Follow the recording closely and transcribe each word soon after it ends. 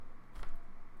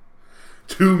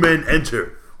Two men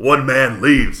enter, one man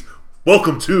leaves.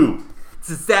 Welcome to...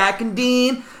 It's a Zack and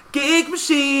Dean geek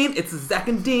machine. It's a Zack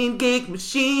and Dean geek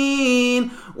machine.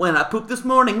 When I pooped this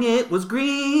morning, it was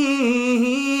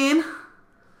green.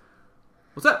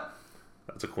 What's that?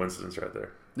 That's a coincidence right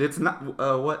there. It's not...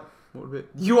 what? What would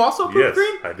it be? You also pooped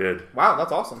green? Yes, I did. Wow,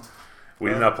 that's awesome. We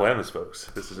did not plan this,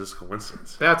 folks. This is just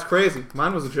coincidence. That's crazy.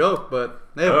 Mine was a joke, but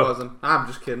it wasn't. I'm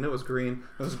just kidding. It was green.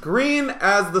 It was green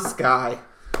as the sky.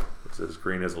 It's as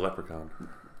green as a leprechaun.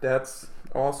 That's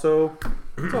also...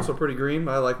 It's also pretty green,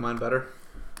 but I like mine better.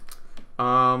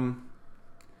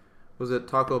 Was it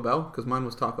Taco Bell? Because mine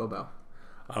was Taco Bell.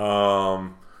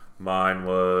 Mine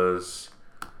was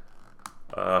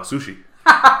sushi.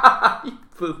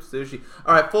 Poop sushi.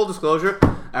 All right, full disclosure.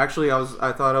 Actually,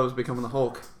 I thought I was becoming the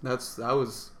Hulk. I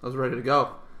was ready to go.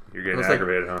 You're getting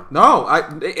aggravated, huh? No, I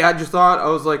just thought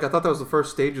I thought that was the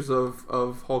first stages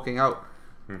of hulking out.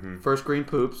 Mm-hmm. First green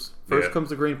poops. First comes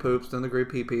the green poops, then the green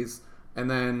pee-pees, and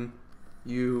then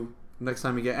next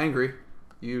time you get angry,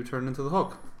 you turn into the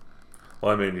Hulk.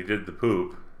 Well, I mean, you did the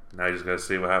poop. Now you just gotta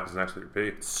see what happens next with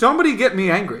your pee. Somebody get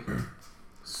me angry.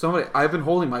 I've been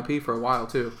holding my pee for a while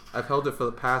too. I've held it for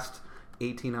the past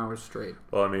 18 hours straight.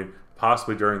 Well, I mean,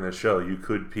 possibly during this show, you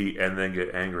could pee and then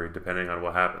get angry, depending on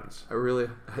what happens.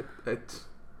 Things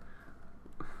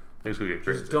could get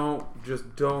crazy. Don't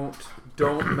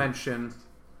mention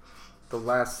the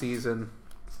last season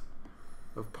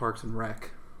of Parks and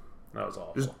Rec. That was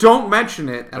awful. Just don't mention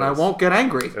it, and I won't get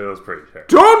angry. It was pretty terrible.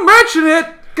 Don't mention it!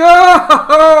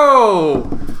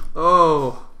 Go!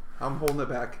 Oh, I'm holding it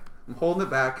back.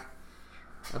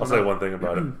 I'll say one thing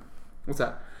about it. What's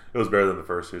that? It was better than the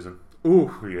first season.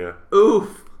 Ooh. Yeah.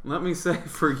 Oof. Let me say,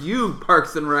 for you,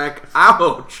 Parks and Rec,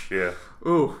 ouch. Yeah.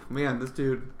 Ooh, man, this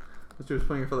dude was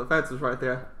swinging for the fences right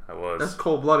there. I was. That's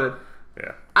cold-blooded.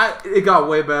 Yeah. It got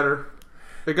way better.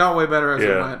 It got way better as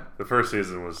it went. The first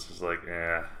season was just like,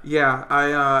 Yeah,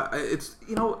 I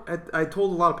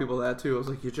told a lot of people that too. I was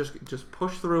like, you just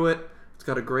push through it. It's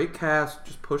got a great cast.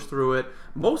 Just push through it.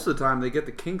 Most of the time, they get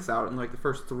the kinks out in like the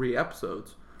first 3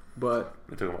 episodes. But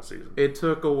it took a season. It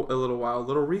took a little while. A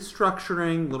little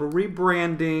restructuring, a little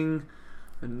rebranding,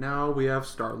 and now we have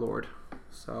Star-Lord.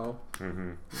 So,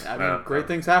 great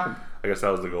things happen. I guess that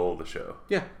was the goal of the show.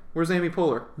 Yeah. Where's Amy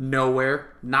Poehler? Nowhere.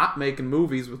 Not making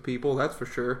movies with people, that's for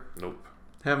sure. Nope.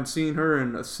 Haven't seen her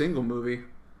in a single movie.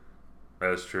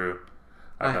 That is true.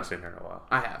 I've not seen her in a while.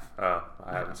 I have. I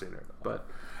haven't seen her in a while. But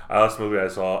the last movie I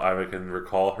saw, I can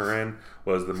recall her in,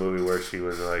 was the movie where she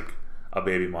was like a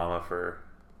baby mama for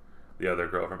the other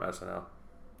girl from SNL.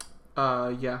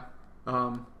 Yeah.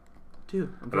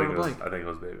 Dude, I'm drawing a blank. I think it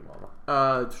was baby mama.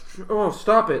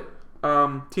 Stop it.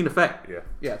 Tina Fey.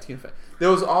 Yeah, Tina Fey. There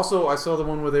was also, I saw the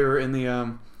one where they were in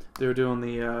the they were doing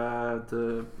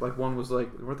the like, one was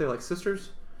like, weren't they like sisters?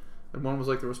 And one was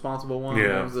like the responsible one.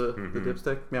 Yeah. One was the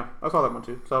dipstick. Yeah, I saw that one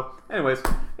too. So, anyways,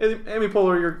 Amy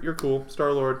Poehler, you're cool.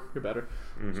 Star-Lord, you're better.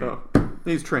 Mm-hmm. So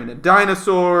he's training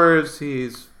dinosaurs.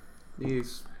 He's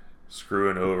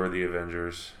screwing over the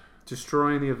Avengers,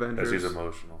 destroying the Avengers. as he's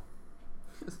emotional.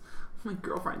 My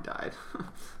girlfriend died.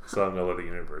 So I'm gonna let the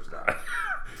universe die.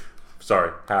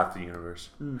 Sorry, half the universe.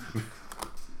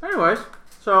 Anyways,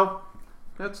 so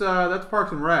that's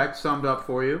Parks and Rec summed up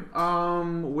for you.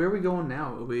 Where are we going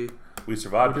now? We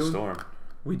survived the storm.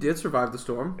 We did survive the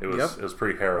storm. It was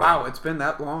pretty harrowing. Wow, it's been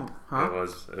that long, huh?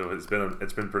 It's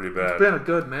been pretty bad. It's been a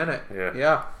good minute.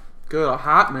 Yeah. Good, a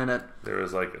hot minute. There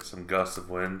was like some gusts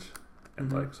of wind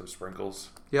and like some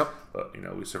sprinkles. Yep. But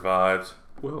we survived.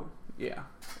 Well, yeah.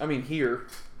 I mean, here.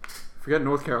 Forget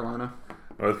North Carolina.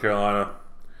 North Carolina,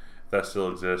 that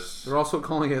still exists. They're also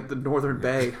calling it the Northern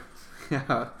Bay.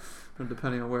 Yeah.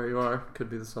 Depending on where you are, could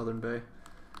be the Southern Bay.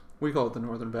 We call it the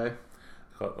Northern Bay.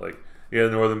 Call it the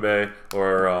Northern Bay,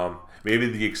 or maybe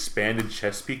the expanded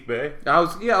Chesapeake Bay. I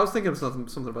was thinking of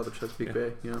something about the Chesapeake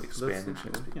Bay. You know, expanded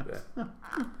Chesapeake Bay. Yeah.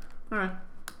 All right.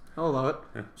 I'll allow it.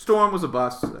 Yeah. Storm was a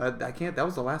bust. I can't. That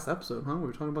was the last episode, huh? We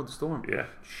were talking about the storm. Yeah.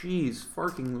 Jeez,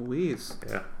 fucking Louise.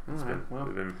 Yeah.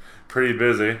 We've been pretty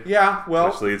busy. Yeah. Well.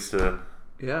 Which leads to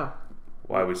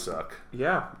why we suck.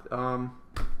 Yeah. We're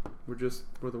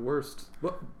the worst.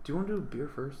 What? Do you want to do a beer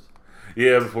first?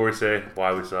 Yeah. Before we say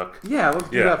why we suck. Yeah. Let's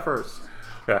do that first.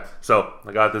 Yeah. So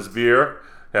I got this beer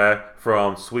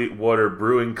from Sweetwater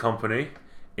Brewing Company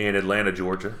in Atlanta,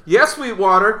 Georgia. Yes,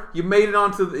 Sweetwater. You made it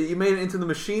into the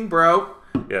machine, bro.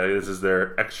 Yeah, this is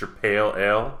their extra pale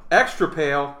ale. Extra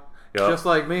pale. Yep. Just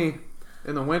like me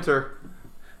in the winter.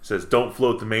 It says don't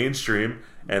float the mainstream,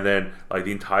 and then like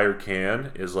the entire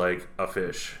can is like a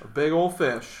fish. A big old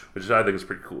fish. Which I think is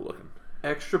pretty cool looking.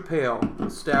 Extra pale.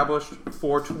 Established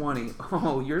 420.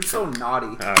 Oh, you're so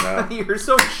naughty. I know. You're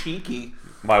so cheeky.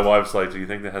 My wife's like, do you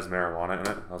think that has marijuana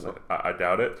in it? I was like, I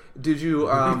doubt it. Did you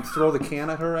throw the can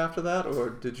at her after that, or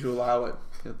did you allow it?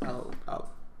 I'll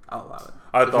allow it.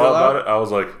 I thought about it. I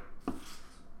was like,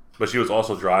 but she was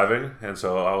also driving, and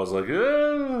so I was like,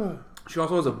 eh. She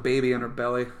also has a baby in her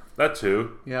belly. That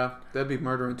too. Yeah, that'd be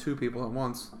murdering 2 people at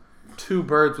once. 2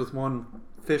 birds with 1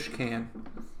 fish can.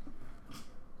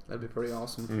 That'd be pretty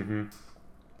awesome.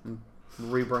 Mm-hmm. I'm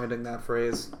rebranding that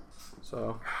phrase.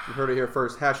 So, you heard it here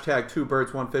first. Hashtag 2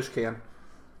 birds, 1 fish can.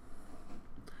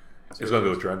 It's going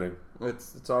to go trending.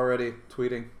 It's already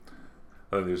tweeting.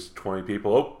 I think there's 20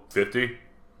 people. Oh, 50,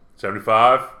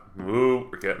 75. Ooh,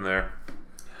 we're getting there.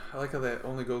 I like how that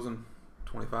only goes in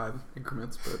 25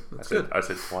 increments, but that's good. good. I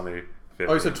said 20, 50.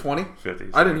 Oh, you said 20? 50.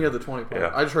 I didn't hear the 20 part.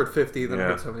 Yeah. I just heard 50, then I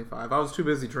heard 75. I was too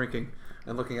busy drinking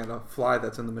and looking at a fly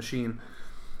that's in the machine.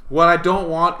 What I don't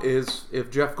want is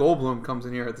if Jeff Goldblum comes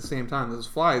in here at the same time, there's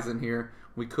flies in here,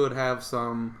 we could have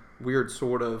some weird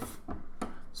sort of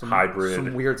hybrid,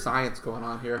 some weird science going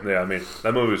on here. Yeah, I mean,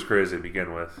 that movie was crazy to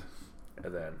begin with.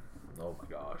 And then, oh my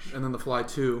gosh. And then The Fly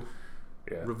 2.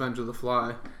 Yeah. Revenge of the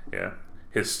Fly. Yeah.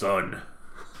 His son.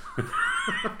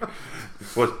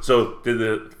 So, for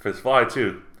The Fly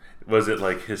 2, was it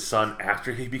like his son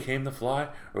after he became the Fly?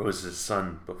 Or was his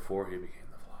son before he became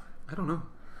the Fly? I don't know.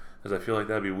 Because I feel like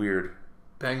that'd be weird.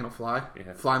 Banging a fly?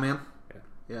 Yeah. Fly man? Yeah.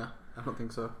 Yeah, I don't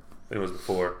think so. I think it was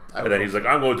before. And then he's like,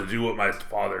 I'm going to do what my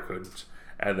father couldn't.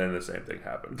 And then the same thing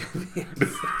happened. The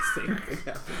exact same thing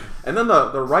happened. And then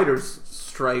the writer's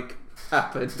strike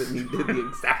happened and he did the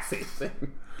exact same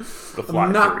thing. The Fly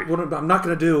I'm not 3. I'm not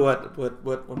gonna do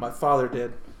what my father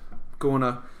did. I'm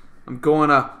going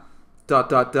to ...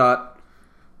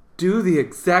 do the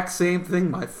exact same thing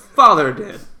my father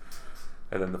did.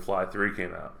 And then The Fly 3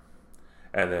 came out.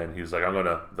 And then he was like,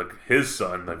 his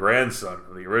son, the grandson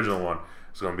of the original one,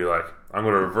 is going to be like, I'm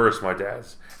going to reverse my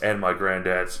dad's and my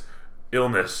granddad's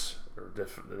illness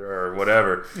or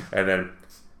whatever. And then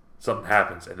something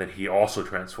happens. And then he also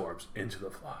transforms into the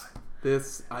Fly.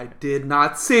 This I did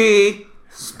not see.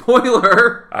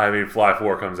 Spoiler. I mean, Fly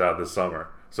 4 comes out this summer.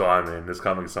 So, I mean, this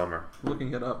coming summer.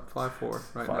 Looking it up. Fly 4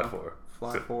 right Fly now. 4.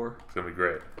 Fly 4. It's going to be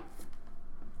great.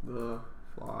 The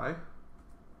Fly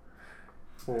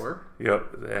 4.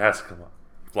 Yep, it has to come up.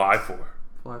 Fly 4.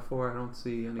 Fly 4, I don't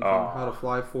see anything. Oh. How to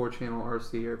Fly 4 channel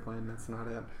RC airplane, that's not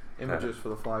it. Images for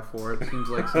the Fly 4. It seems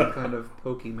like some kind of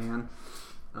Pokemon.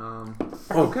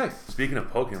 Okay. Speaking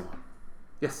of Pokemon.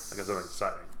 Yes. I got something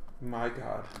exciting. My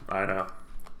God. I know.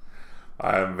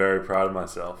 I am very proud of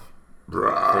myself for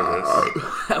this.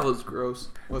 That was gross.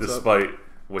 What's Despite up?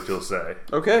 what you'll say.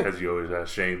 Okay. As you always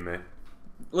shame me.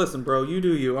 Listen, bro, you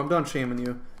do you. I'm done shaming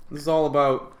you. We're all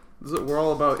about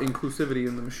inclusivity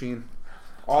in the machine.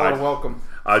 All are welcome.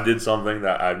 I did something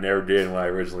that I never did when I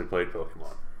originally played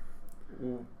Pokemon.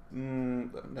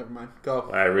 Never mind. Go.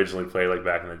 When I originally played, like,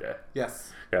 back in the day.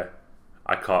 Yes. Okay.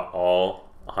 I caught all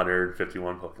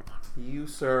 151 Pokemon. You,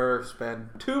 sir, spend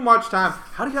too much time.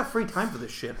 How do you have free time for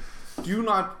this shit? Do you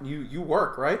not... You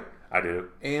work, right? I do.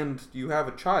 And you have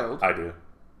a child. I do.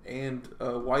 And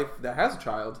a wife that has a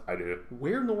child. I do.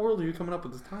 Where in the world are you coming up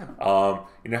with this time?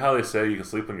 You know how they say you can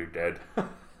sleep when you're dead?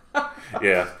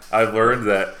 Yeah. I've learned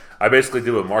that I basically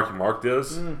do what Marky Mark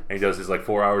does, and he does his, like,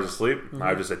 4 hours of sleep. Mm-hmm.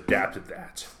 I've just adapted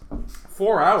that.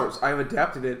 4 hours? I've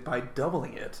adapted it by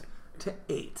doubling it to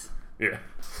 8. Yeah.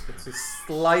 It's a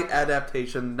slight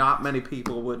adaptation. Not many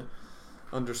people would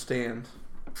understand.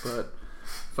 But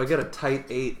if I get a tight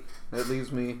 8, that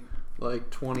leaves me like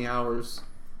 20 hours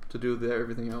to do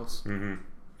everything else. Mm-hmm.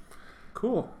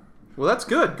 Cool. Well, that's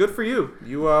good. Good for you.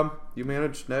 You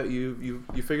managed that. You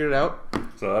figured it out.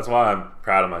 So that's why I'm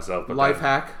proud of myself. But Life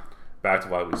hack. Back to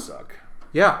why we suck.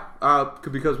 Yeah.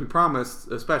 Because we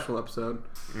promised a special episode,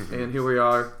 and here we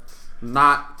are,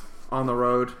 not on the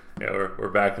road. Yeah, we're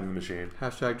back in the machine.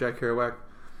 Hashtag Jack Kerouac.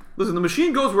 Listen, the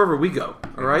machine goes wherever we go,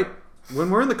 all right?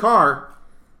 When we're in the car,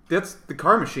 that's the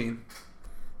car machine.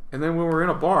 And then when we're in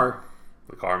a bar...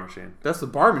 The car machine. That's the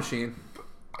bar machine.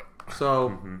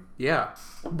 So, yeah.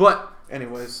 But,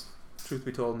 anyways, truth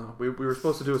be told, no. We were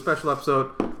supposed to do a special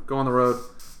episode, go on the road,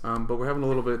 but we're having a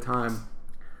little bit of time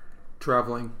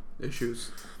traveling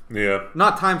issues. Yeah.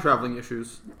 Not time traveling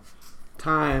issues.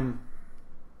 Time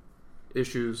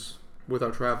issues with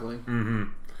our traveling. Mm-hmm.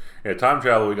 Yeah, time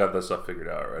travel, we got that stuff figured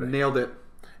out already. Nailed it.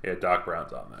 Yeah, Doc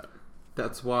Brown's on that.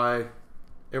 That's why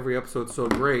every episode's so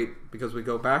great, because we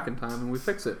go back in time and we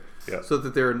fix it. Yeah. So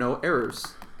that there are no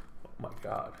errors. Oh my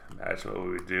God. Imagine what we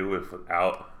would do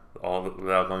without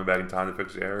going back in time to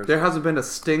fix the errors. There hasn't been a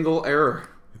single error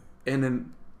in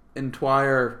an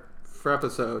entire for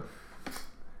episode.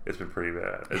 It's been pretty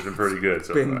bad. It's been pretty good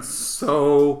so Been far.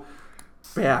 so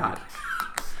bad.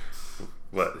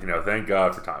 But, thank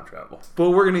God for time travel. But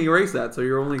we're going to erase that, so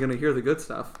you're only going to hear the good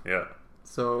stuff. Yeah.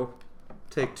 So,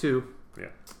 take 2. Yeah.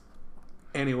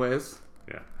 Anyways.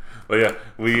 Yeah. But yeah,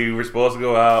 we were supposed to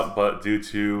go out, but due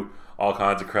to all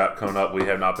kinds of crap coming up, we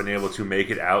have not been able to make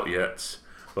it out yet.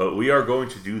 But we are going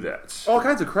to do that. All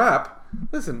kinds of crap?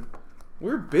 Listen,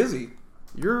 we're busy.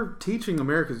 You're teaching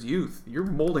America's youth. You're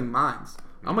molding minds.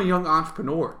 I'm a young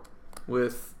entrepreneur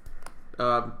with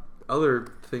other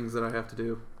things that I have to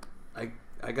do.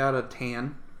 I got a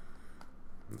tan.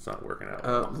 It's not working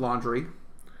out. Laundry.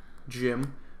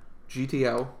 Gym.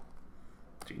 GTL.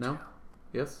 GTL. No?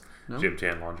 Yes? No? Gym,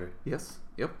 tan, laundry. Yes.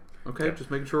 Yep. Okay, Yeah. just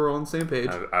making sure we're all on the same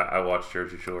page. I watched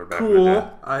Jersey Shore back in the day.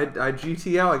 Cool. I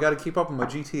GTL. I got to keep up with my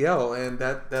GTL, and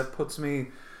that puts me.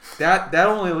 That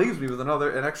only leaves me with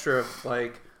an extra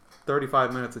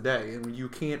 35 minutes a day, and you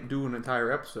can't do an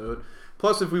entire episode.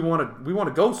 Plus, if we want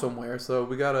to go somewhere, so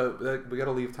we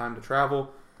gotta leave time to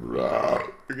travel.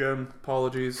 Again,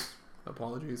 apologies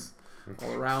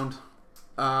all around.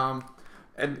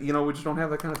 And we just don't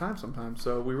have that kind of time sometimes.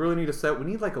 So we really need to set. We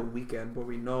need a weekend where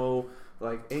we know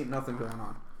ain't nothing going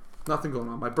on. Nothing going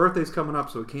on. My birthday's coming up,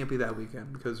 so it can't be that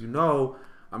weekend because I'm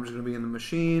just gonna be in the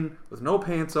machine with no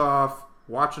pants off,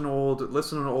 listening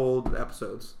to old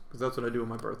episodes because that's what I do on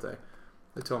my birthday.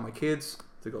 I tell my kids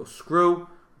to go screw.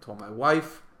 I told my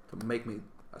wife to make me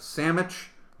a sandwich,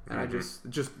 and I just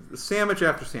sandwich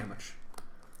after sandwich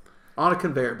on a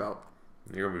conveyor belt.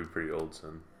 You're gonna be pretty old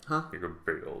soon. Huh? You're gonna be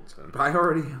pretty old soon. I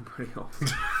already am pretty old.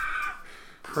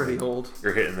 Pretty old.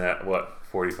 You're hitting that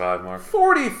 45 mark?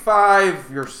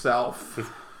 45 yourself.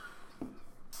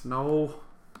 No,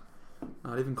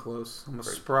 not even close. I'm a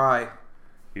spry.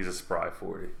 He's a spry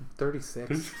 40.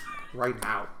 36 right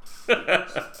now.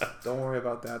 Don't worry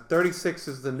about that. 36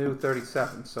 is the new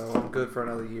 37, so I'm good for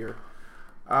another year.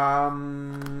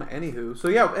 Anywho, so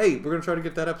yeah, hey, we're gonna try to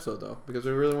get that episode though because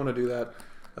we really want to do that.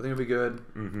 I think it'll be good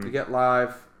to get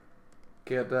live,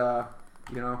 get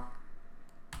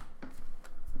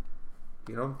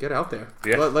get out there.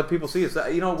 Yeah. Let people see us.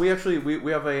 We actually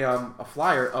we have a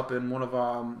flyer up in one of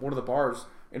the bars,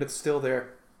 and it's still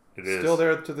there. It is still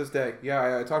there to this day.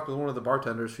 Yeah, I talked with one of the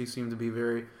bartenders. She seemed to be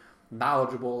very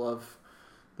knowledgeable of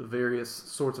the various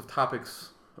sorts of topics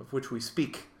of which we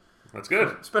speak. That's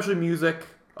good. Especially music,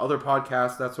 other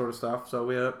podcasts, that sort of stuff. So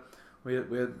we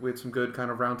had some good kind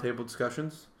of roundtable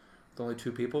discussions. With only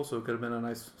 2 people, so it could have been a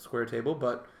nice square table,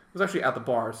 but it was actually at the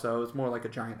bar, so it's more like a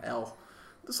giant L.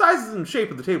 The size and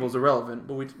shape of the table is irrelevant,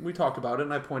 but we talked about it,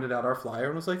 and I pointed out our flyer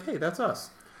and was like, "Hey, that's us."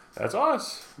 That's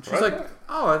us. She's like,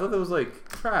 "Oh, I thought that was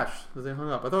trash that they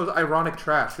hung up. I thought it was ironic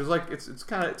trash." She was like, "It's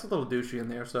a little douchey in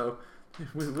there." So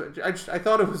I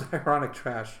thought it was ironic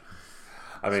trash.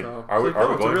 I mean, so, are we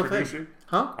going for thing. douchey?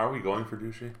 Huh? Are we going for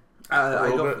douchey?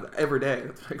 I go for every day.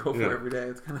 That's what I go for Yeah. every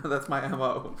day. That's my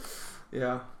MO.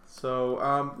 Yeah. So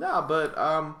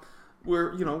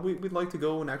we're we'd like to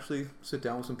go and actually sit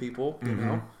down with some people.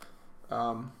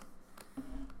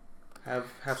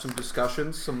 Have some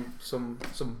discussions,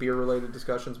 some beer related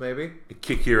discussions maybe.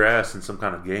 Kick your ass in some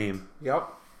kind of game. Yep.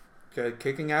 Okay,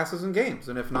 kicking asses in games,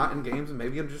 and if not in games,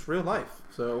 maybe in just real life.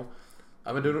 So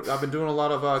I've been doing a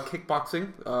lot of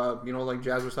kickboxing.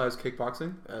 Jazzercise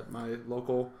kickboxing at my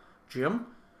local gym.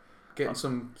 Getting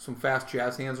some fast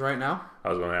jazz hands right now. I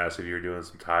was going to ask if you were doing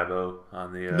some Taibo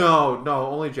on the... No,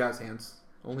 only jazz hands.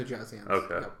 Only jazz hands.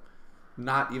 Okay. Yep.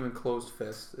 Not even closed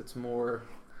fists. It's more...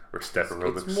 Or step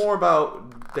aerobics. It's more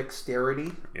about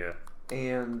dexterity. Yeah.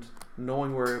 And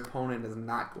knowing where your opponent is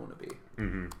not going to be.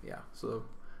 Mm-hmm. Yeah, so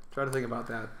try to think about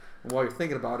that. And while you're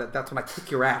thinking about it, that's when I kick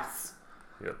your ass.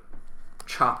 Yep.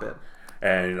 Chop it.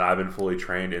 And I've been fully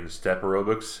trained in step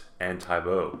aerobics and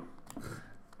Taibo.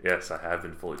 Yes, I have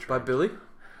been fully trained. By Billy?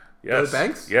 Yes. Billy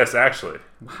Banks? Yes, actually.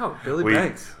 Wow, Billy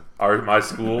Banks. My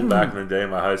school, back in the day,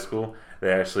 my high school,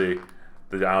 they actually,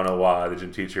 I don't know why, the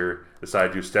gym teacher decided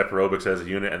to do step aerobics as a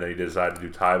unit, and then he decided to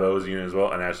do Taibo as a unit as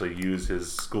well, and actually use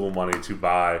his school money to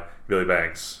buy Billy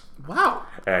Banks. Wow.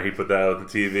 And he put that out on the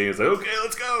TV. He was like, okay,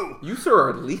 let's go. You, sir,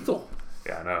 are lethal.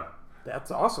 Yeah, I know.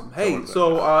 That's awesome. Hey,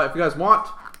 so if you guys want,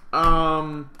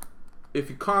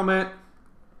 if you comment,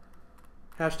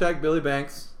 hashtag Billy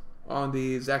Banks on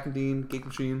the Zack and Dean Geek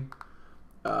Machine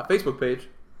Facebook page,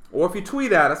 or if you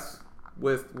tweet at us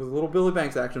with a little Billy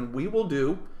Banks action, we will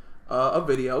do a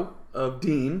video of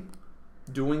Dean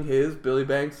doing his Billy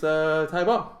Banks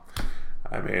Taibo.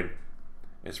 I mean,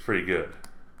 it's pretty good.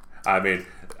 I mean,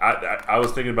 I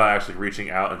was thinking about actually reaching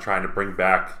out and trying to bring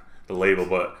back the label,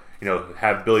 but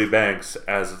have Billy Banks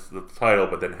as the title,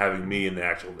 but then having me in the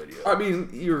actual video. I mean,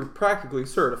 you're practically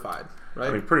certified, right?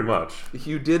 I mean, pretty much.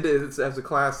 You did it as a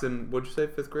class in, what'd you say,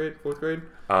 5th grade, 4th grade?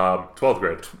 12th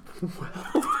grade.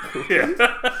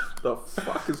 Yeah. The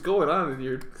fuck is going on in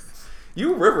your...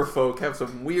 You river folk have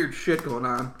some weird shit going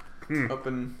on up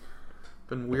in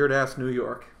weird-ass New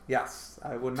York. Yes,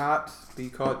 I would not be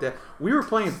caught dead. We were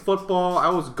playing football. I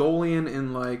was goalieing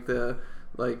in, like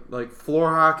floor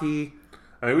hockey.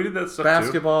 I mean, we did that stuff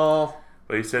basketball. Too.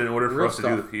 But he said in order for us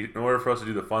to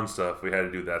do the fun stuff, we had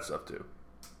to do that stuff too.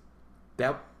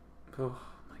 Oh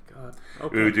my god.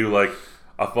 Okay. We would do like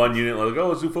a fun unit, like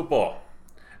let's do football,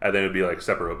 and then it'd be like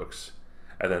step aerobics,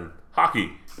 and then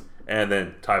hockey, and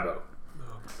then tie boat.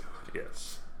 Oh my god.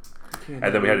 Yes.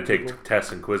 And then we had to take people.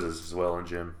 Tests and quizzes as well in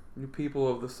gym. You people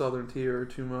of the southern tier are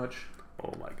too much.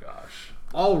 Oh my gosh.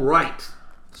 All right.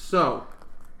 So,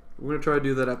 we're going to try to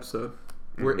do that episode.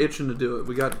 We're itching to do it.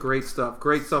 We got great stuff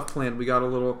planned. We got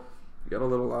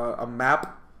a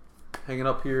map hanging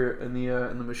up here in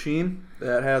the machine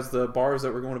that has the bars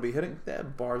that we're going to be hitting.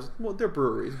 Bars, well, they're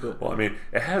breweries, but well, I mean,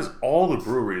 it has all the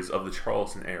breweries of the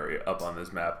Charleston area up on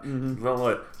this map. Don't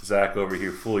let Zach over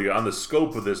here fool you on the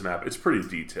scope of this map. It's pretty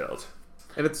detailed,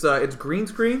 and it's green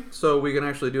screen, so we can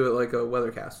actually do it like a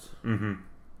weathercast.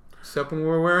 Except when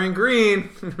we're wearing green,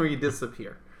 we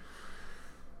disappear.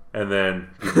 And then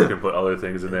people can put other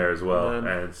things in there as well,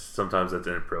 and sometimes that's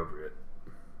inappropriate.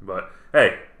 But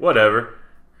hey, whatever.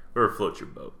 Or float your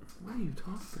boat. What are you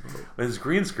talking about? When it's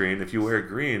green screen, if you wear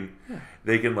green,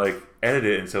 they can like edit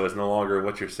it, and so it's no longer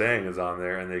what you're saying is on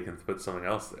there, and they can put something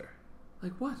else there.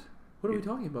 Like what? What are we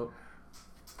talking about?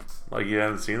 Like you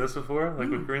haven't seen this before, like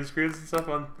with green screens and stuff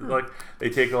on. Like they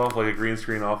take off like a green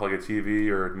screen off like a TV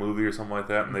or a movie or something like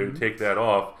that, and they would take that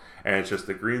off, and it's just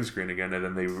the green screen again, and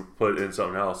then they put in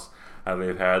something else. And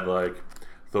they've had like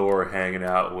Thor hanging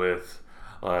out with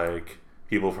like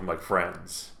people from like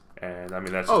Friends. And I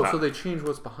mean that's so they changed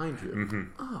what's behind you.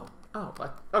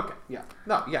 Okay, yeah,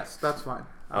 no, yes, that's fine.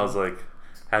 I was like,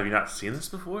 have you not seen this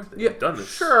before? You've done this.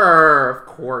 Sure, of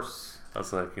course. I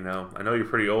was like, I know you're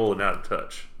pretty old and out of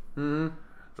touch. So,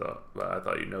 but I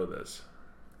thought you'd know this.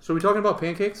 So, we talking about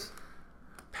pancakes?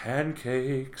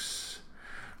 Pancakes.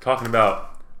 Talking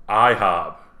about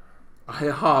IHOB.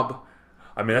 IHOB.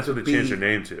 I mean, that's what they changed their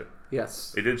name to.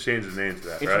 Yes. They did change the name to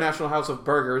that, International House of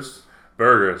Burgers.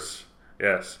 Burgers.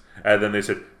 Yes. And then they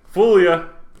said, fool ya.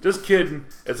 Just kidding.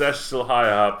 It's actually still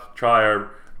IHOB. Try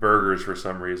our burgers for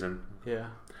some reason. Yeah.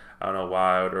 I don't know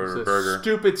why I would order a burger.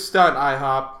 Stupid stunt,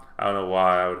 IHOP. I don't know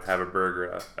why I would have a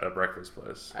burger at a breakfast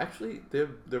place. Actually, their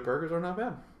burgers are not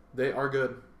bad. They are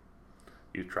good.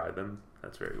 You tried them?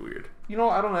 That's very weird.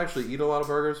 I don't actually eat a lot of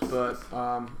burgers, but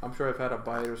I'm sure I've had a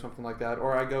bite or something like that.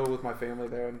 Or I go with my family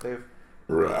there, and they've...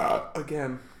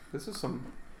 Again, this is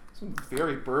some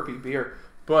very burpy beer.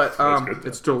 But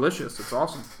it's delicious. It's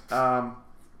awesome.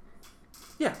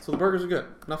 Yeah, so the burgers are good.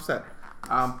 Enough said.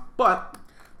 But...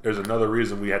 There's another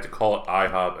reason we had to call it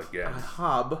IHOB again.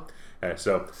 IHOB. Okay,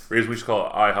 so the reason we should call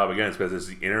it IHOB again is because it's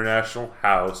the International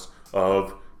House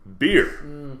of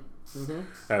Beer.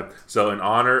 So in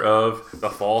honor of the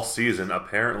fall season,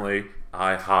 apparently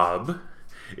IHOB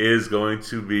is going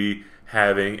to be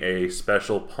having a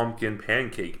special pumpkin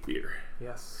pancake beer.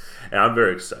 Yes. And I'm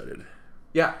very excited.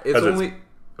 Yeah,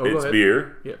 it's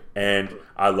beer. Yeah. And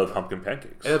I love pumpkin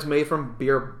pancakes. And it's made from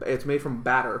beer. It's made from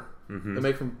batter. They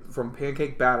make from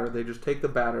pancake batter. They just take the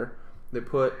batter, they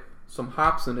put some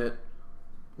hops in it,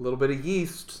 a little bit of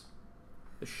yeast,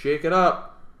 they shake it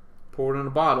up, pour it in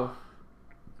a bottle.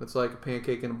 It's like a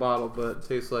pancake in a bottle, but it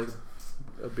tastes like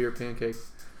a beer pancake.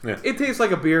 Yeah. It tastes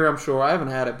like a beer, I'm sure. I haven't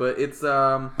had it, but it's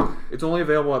only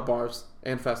available at bars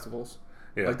and festivals.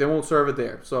 Yeah. Like they won't serve it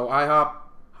there. So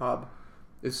IHOB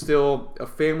is still a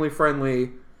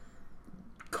family-friendly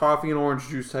coffee and orange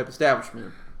juice type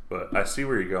establishment. But I see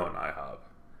where you're going, IHOB.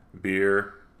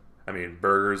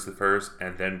 Burgers the first,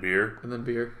 and then beer. And then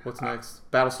beer. What's next?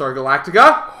 Battlestar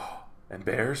Galactica? And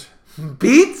bears?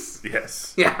 Beets?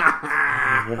 Yes. Yeah.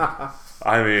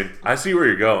 I see where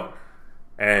you're going.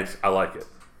 And I like it.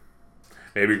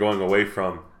 Maybe you're going away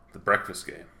from the breakfast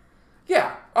game.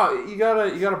 Yeah. Oh, you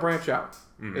gotta branch out.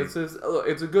 It's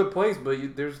a good place,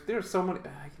 but there's so many.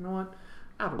 You know what?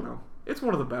 I don't know. It's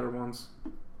one of the better ones.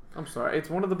 I'm sorry. It's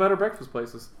one of the better breakfast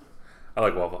places. I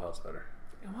like Waffle House better.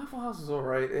 Yeah, Waffle House is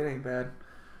alright. It ain't bad.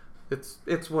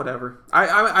 It's whatever.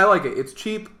 I like it. It's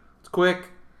cheap. It's quick.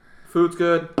 Food's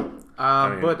good.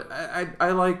 But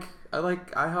I like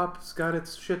IHOP's got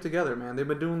its shit together, man. They've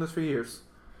been doing this for years.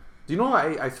 Do you know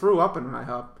I threw up in an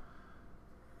IHOP?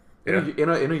 In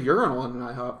a urinal in an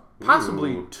IHOP.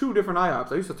 Possibly 2 different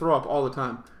IHOPs. I used to throw up all the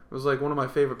time. It was like one of my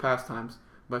favorite pastimes.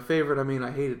 My favorite, I mean,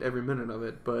 I hated every minute of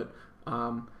it, but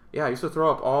yeah, I used to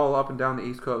throw up all up and down the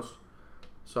East Coast.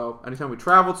 So anytime we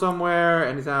traveled somewhere,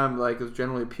 anytime like it was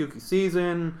generally a pukey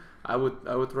season, I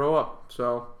would throw up.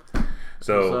 So I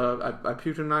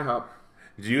puked in an IHOP.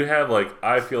 Do you have like?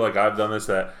 I feel like I've done this.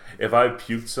 That if I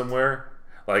puked somewhere,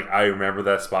 like I remember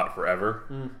that spot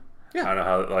forever. Yeah, I know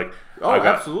how. Like,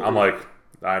 absolutely. I'm like,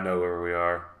 I know where we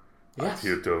are. Yes. I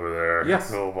puked over there.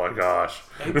 Yes. Oh my gosh.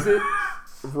 Exit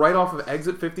right off of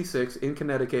exit 56 in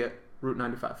Connecticut, Route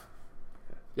 95.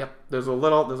 Yep. There's a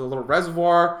little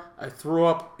reservoir. I threw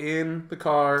up in the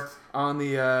car on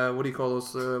the what do you call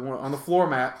those? On the floor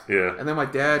mat. Yeah. And then my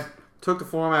dad took the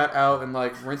floor mat out and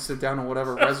like rinsed it down in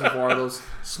whatever reservoir those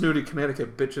snooty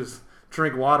Connecticut bitches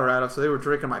drink water out of. So they were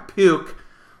drinking my puke.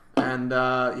 And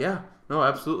yeah, no,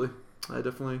 absolutely. I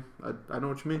know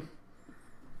what you mean.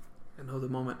 I know the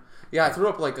moment. Yeah, I threw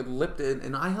up like a Lipton,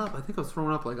 an IHOP. I think I was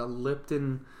throwing up like a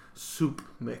Lipton soup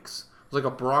mix. It was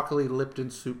like a broccoli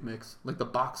Lipton soup mix, like the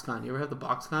box kind. You ever had the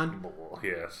box kind?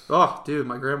 Yes. Oh, dude,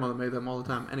 my grandmother made them all the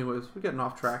time. Anyways, we're getting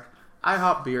off track.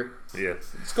 IHOP beer. Yeah.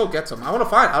 Let's go get some. I want to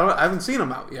find. I haven't seen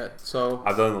them out yet. So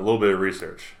I've done a little bit of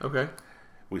research. Okay.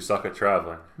 We suck at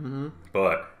traveling,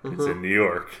 but it's in New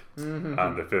York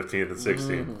on the 15th and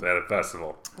 16th at a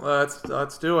festival.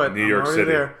 Let's do it. New York City.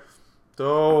 There.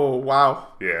 Oh wow.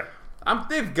 Yeah.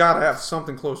 They've got to have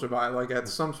something closer by, like at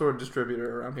some sort of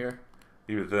distributor around here.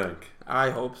 You would think. I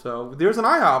hope so. There's an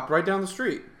IHOP right down the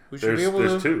street. We should be able to.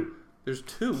 There's two. There's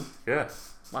two. Yeah.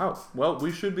 Wow. Well,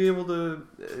 we should be able to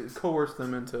coerce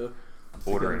them into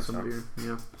ordering some beer.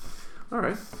 Yeah. All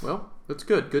right. Well, that's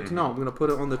good. Good to know. I'm going to put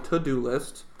it on the to-do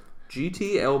list.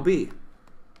 GTLB.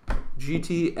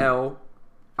 GTLIHOB.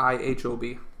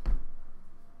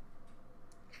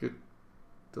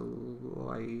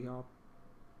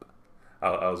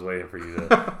 I was waiting for you to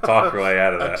talk your way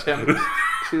out of that.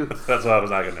 That's why I was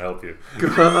not going to help you.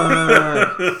 Good.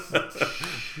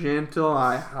 Gentle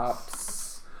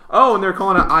IHOPs. Oh, and they're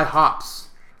calling it IHOPs.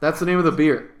 That's the name of the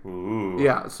beer. Ooh.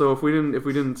 Yeah. So if we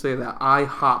didn't say that,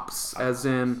 IHOPs, as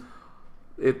in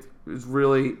it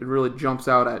really jumps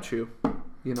out at you.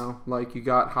 You know, like you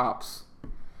got hops.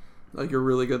 Like you're a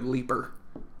really good leaper.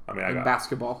 I mean,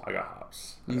 basketball. I got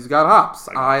hops. He's got hops.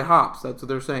 IHOPs. That's what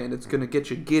they're saying. It's gonna get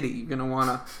you giddy. You're gonna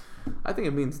wanna. I think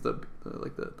it means the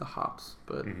hops,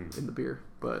 but in the beer.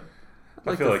 But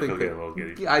I feel like you'll get a little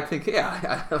giddy. Yeah, I think.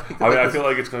 Yeah. I feel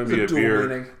like it's going to be a beer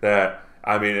meaning. That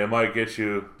it might get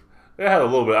you. It had a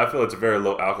little bit. I feel it's a very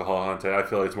low alcohol content. I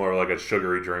feel like it's more like a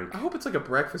sugary drink. I hope it's like a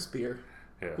breakfast beer.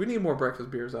 Yeah. We need more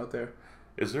breakfast beers out there.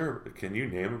 Is there? Can you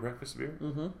name a breakfast beer?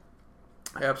 Mm-hmm.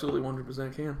 I absolutely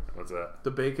 100% can. What's that?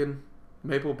 The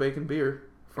maple bacon beer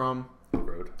from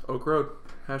Oak Road.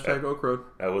 Hashtag Oak Road.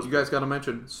 You guys got to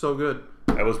mention. So good.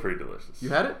 That was pretty delicious. You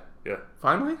had it? Yeah.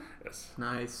 Finally? Yes.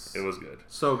 Nice. It was good.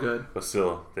 So good. But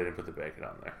still, they didn't put the bacon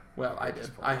on there. Well, I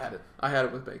did. I had it. I had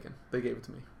it with bacon. They gave it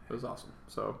to me. It was awesome.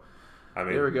 So, I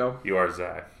mean, there we go. You are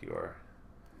Zach. You are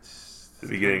the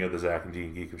beginning of the Zack and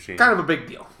Dean Geek Machine. Kind of a big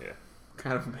deal. Yeah.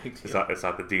 Kind of a big deal. It's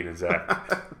not the Dean and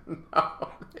Zach. No.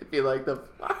 It'd be like the...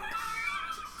 What?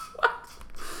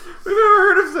 We've never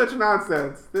heard of such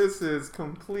nonsense. This is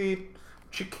complete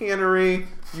chicanery.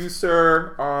 You,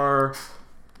 sir, are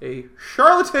a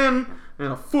charlatan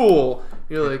and a fool.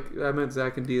 You're like, I meant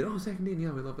Zack and Dean. Oh, Zack and Dean.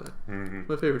 Yeah, we love that. Mm-hmm. It's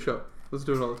my favorite show. Let's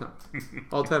do it all the time.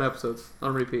 All 10 episodes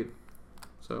on repeat.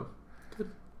 So, good.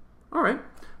 All right.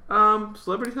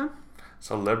 Celebrity time?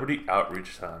 Celebrity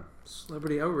outreach time.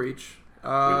 Celebrity outreach.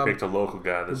 We picked a local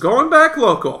guy this Going back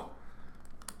local.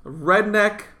 A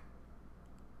redneck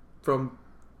from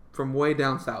way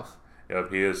down south.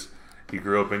 Yep, he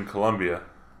grew up in Columbia.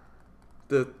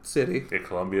 The city. In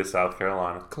Columbia, South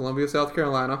Carolina. Columbia, South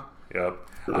Carolina. Yep.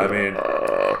 I mean,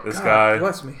 this guy...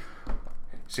 Bless me.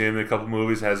 Seen him in a couple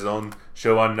movies, has his own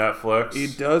show on Netflix. He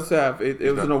does have... It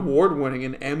was an award-winning,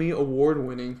 an Emmy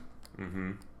award-winning.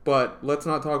 Mm-hmm. But let's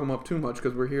not talk him up too much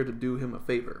because we're here to do him a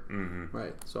favor. Mm-hmm.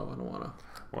 Right, so I don't want to...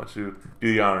 I want you to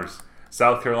do the honors.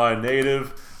 South Carolina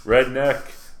native, redneck.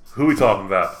 Who we talking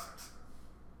about?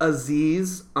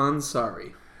 Aziz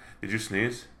Ansari. Did you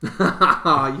sneeze?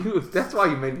 That's why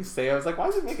you made me say it. I was like, why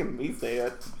is he making me say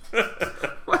it?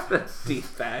 What a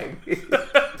D-bag.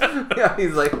 Yeah,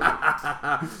 he's like,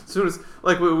 as soon as,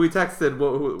 like, we texted,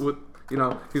 what, you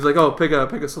know, he's like, oh, pick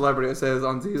a celebrity. I said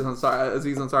Aziz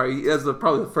Ansari. He has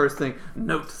probably the first thing,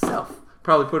 note to self.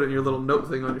 Probably put it in your little note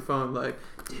thing on your phone, like,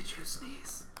 did you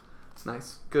sneeze?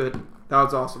 Nice. Good. That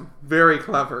was awesome. Very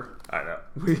clever. I know.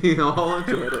 We all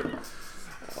enjoyed it.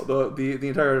 Although the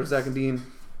entire Zack and Dean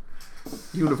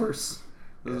universe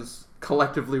is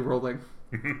collectively rolling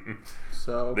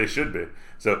So They should be.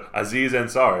 So Aziz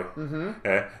Ansari. Mm-hmm.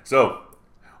 Okay. So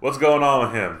what's going on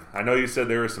with him? I know you said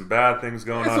there were some bad things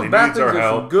going on. some He bad needs things, our there's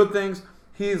some help. good things.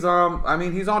 He's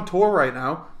he's on tour right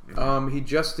now. He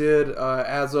just did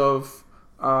as of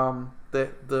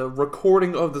the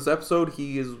recording of this episode.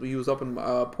 He was up in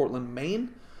Portland, Maine.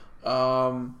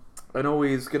 I know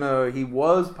he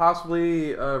was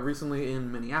possibly recently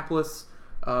in Minneapolis.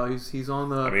 He's on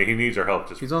the. I mean, he needs our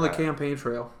help. He's on the campaign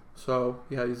trail. So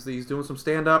yeah, he's doing some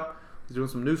stand up. He's doing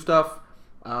some new stuff.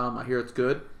 I hear it's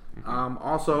good.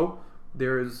 Also,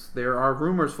 there are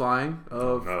rumors flying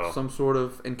of some sort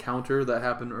of encounter that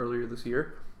happened earlier this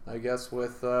year. I guess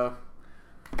with a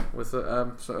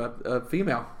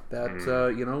female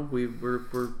that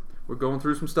we're going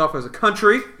through some stuff as a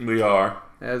country. We are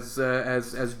as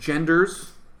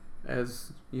genders,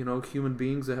 as human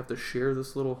beings that have to share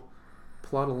this little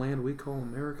plot of land we call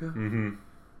America. Mm-hmm.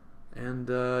 And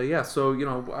so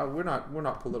we're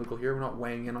not political here. We're not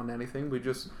weighing in on anything.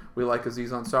 We like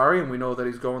Aziz Ansari, and we know that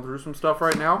he's going through some stuff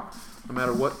right now, no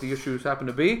matter what the issues happen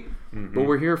to be. Mm-hmm. But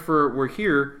we're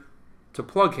here to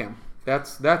plug him.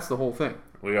 That's the whole thing.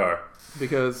 We are,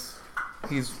 because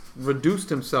he's reduced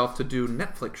himself to do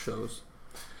Netflix shows.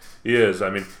 He is. I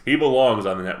mean, he belongs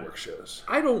on the network shows.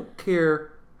 I don't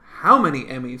care how many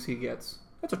Emmys he gets.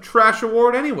 That's a trash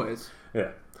award anyways.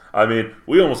 Yeah. I mean,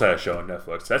 we almost had a show on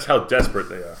Netflix. That's how desperate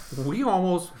they are. We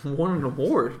almost won an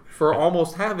award for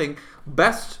almost having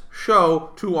best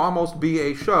show to almost be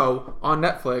a show on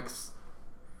Netflix.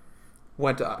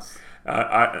 Went to us.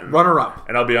 Runner up.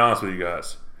 And I'll be honest with you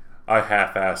guys. I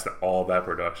half-assed all that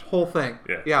production. Whole thing.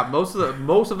 Yeah. Most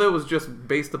of it was just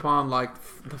based upon like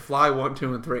The Fly 1,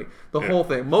 2, and 3. The whole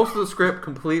thing. Most of the script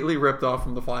completely ripped off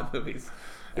from the Fly movies.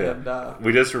 Yeah. And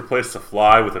we just replaced The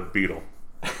Fly with a beetle.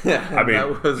 I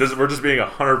mean, we're just being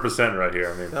 100% right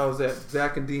here. I mean, that was it.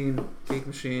 Zack and Dean, Geek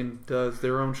Machine, does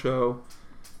their own show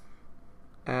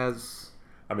as.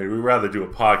 I mean, we'd rather do a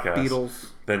podcast Beatles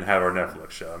than have our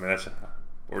Netflix show. I mean,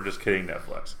 we're just kidding,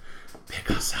 Netflix. Pick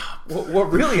us up.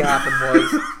 What really happened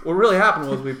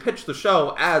was we pitched the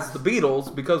show as the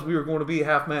Beatles because we were going to be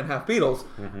half man, half Beatles,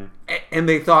 and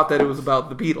they thought that it was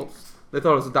about the Beatles. They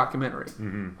thought it was a documentary.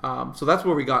 Mm-hmm. So that's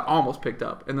where we got almost picked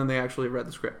up, and then they actually read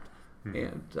the script.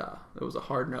 And it was a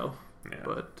hard no. Yeah.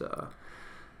 But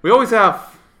we always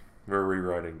have. We're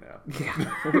rewriting now.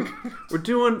 Yeah,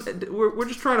 we're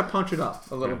just trying to punch it up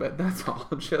a little bit. That's all.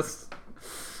 Just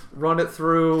run it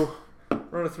through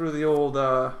the old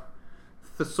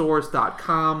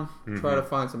thesaurus.com. Try to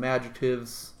find some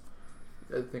adjectives.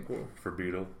 I think we'll for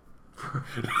Beetle.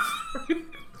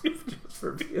 Just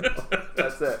for Beetle.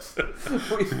 That's it.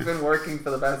 We've been working for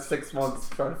the past 6 months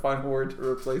trying to find a word to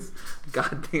replace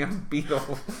goddamn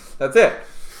Beetle. That's it.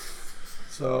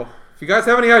 So, if you guys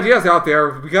have any ideas out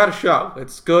there, we got a show.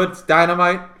 It's good. It's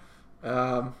dynamite.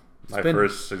 My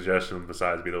first suggestion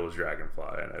besides Beetle was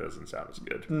Dragonfly, and it doesn't sound as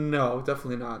good. No,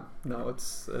 definitely not. No,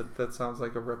 that sounds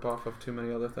like a ripoff of too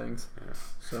many other things. Yeah.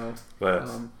 So, but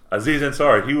Aziz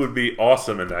Ansari, he would be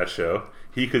awesome in that show.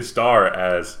 He could star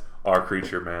as our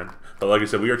creature man. But like I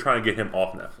said, we are trying to get him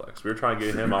off Netflix. We were trying to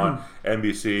get him on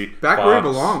NBC, back Fox, where he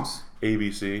belongs.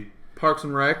 ABC, Parks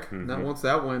and Rec. Once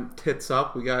that went tits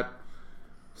up, we got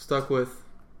stuck with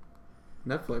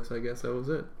Netflix. I guess that was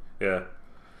it. Yeah.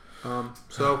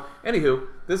 So, anywho,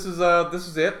 this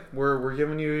is it. We're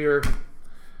giving you your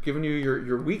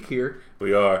week here.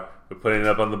 We are. We're putting it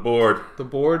up on the board. The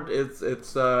board it's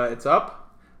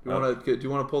up. Do you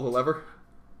want to pull the lever?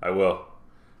 I will.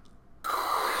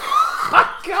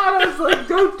 God, I was like,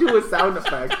 don't do a sound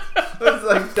effect. I was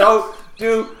like, don't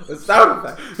do a sound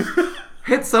effect.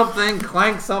 Hit something,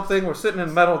 clank something. We're sitting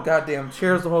in metal goddamn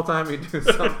chairs the whole time you do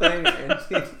something. And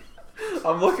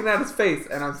I'm looking at his face,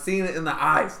 and I'm seeing it in the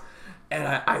eyes. And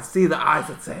I see the eyes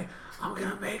that say, I'm going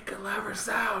to make a lever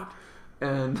sound.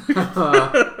 And,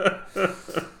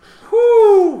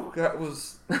 whoo, that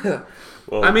was...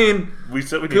 Well, I mean, we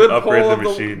said we need to upgrade the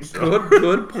machine.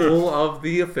 Good pull of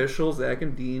the official Zack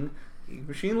and Dean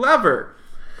machine lever.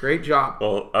 Great job.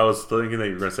 Well, I was thinking that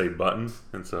you were going to say button,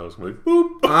 and so I was like,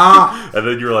 boop. And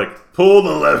then you were like, pull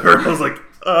the lever. I was like,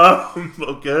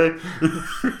 okay.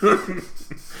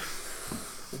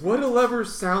 What do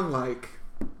levers sound like?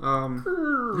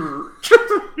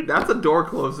 That's a door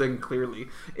closing, clearly,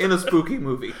 in a spooky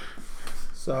movie.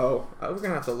 So, we're going to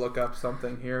have to look up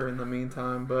something here in the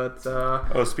meantime, but...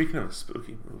 speaking of a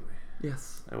spooky movie.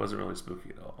 Yes. It wasn't really spooky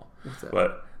at all. What's that?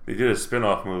 But they did a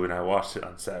spin-off movie, and I watched it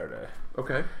on Saturday.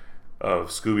 Okay. Of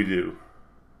Scooby-Doo.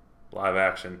 Live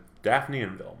action. Daphne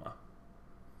and Velma.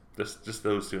 Just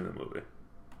those two in the movie.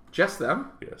 Just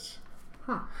them? Yes.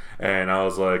 Huh. And I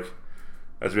was like,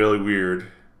 That's really weird.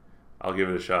 I'll give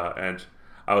it a shot. And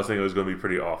I was thinking it was going to be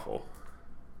pretty awful.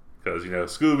 Because,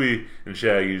 Scooby and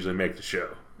Shaggy usually make the show.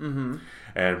 Mm-hmm.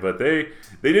 But they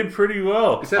did pretty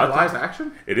well. Is that live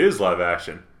action? It is live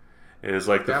action. It is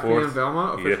like the Daphne fourth. and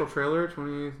Velma official trailer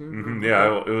 2018. Mm-hmm.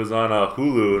 Yeah, it was on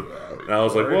Hulu, and I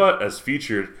was like, "What?" as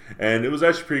featured, and it was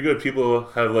actually pretty good. People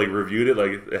have reviewed it.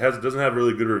 It doesn't have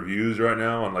really good reviews right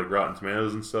now on Rotten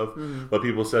Tomatoes and stuff. Mm-hmm. But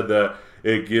people said that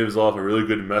it gives off a really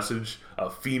good message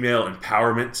of female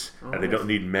empowerment, and they don't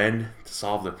need men to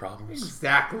solve their problems.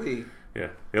 Exactly. Yeah,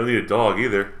 they don't need a dog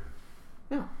either.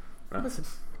 Yeah. Listen,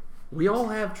 we all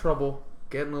have trouble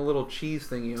getting a little cheese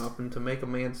thingy up and to make a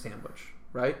man sandwich,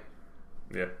 right?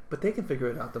 Yeah. But they can figure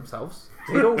it out themselves.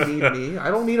 They don't need me. I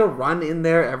don't need to run in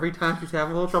there every time she's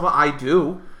having a little trouble. I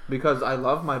do, because I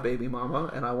love my baby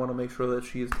mama, and I want to make sure that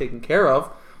she is taken care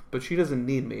of, but she doesn't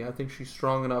need me. I think she's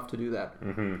strong enough to do that.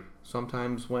 Mm-hmm.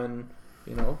 Sometimes when,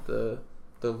 the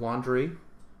laundry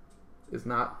is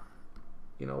not,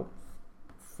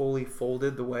 fully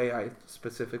folded the way I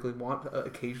specifically want,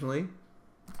 occasionally,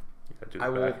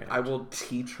 I will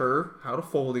teach her how to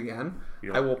fold again.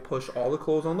 Yep. I will push all the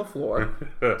clothes on the floor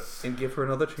and give her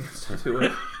another chance to do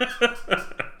it.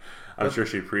 I'm sure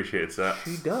she appreciates that.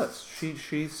 She does.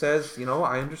 She says,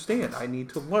 I understand. I need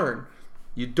to learn.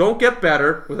 You don't get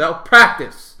better without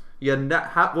practice.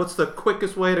 What's the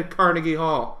quickest way to Carnegie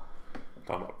Hall?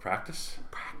 Talking about practice?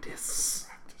 Practice.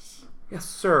 Yes,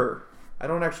 sir. I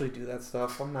don't actually do that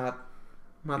stuff. I'm not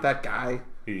that guy.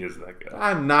 He is that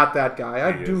guy. I'm not that guy.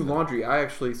 I do laundry. I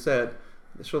actually said,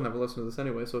 she'll never listen to this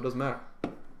anyway, so it doesn't matter.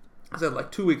 I said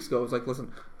 2 weeks ago, I was like,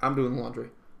 listen, I'm doing the laundry.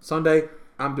 Sunday,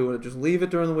 I'm doing it. Just leave it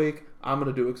during the week. I'm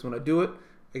going to do it, because when I do it,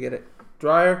 I get it.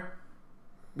 Dryer,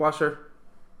 washer.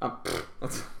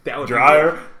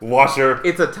 Dryer, washer.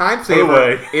 It's a time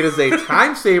saver. It is a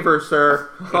time saver, sir.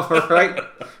 All right?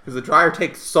 Because the dryer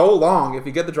takes so long. If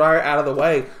you get the dryer out of the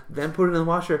way, then put it in the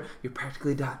washer, you're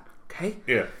practically done. Okay?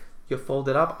 Yeah. You fold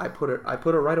it up. I put it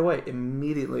right away,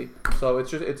 immediately. So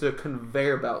it's a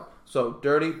conveyor belt. So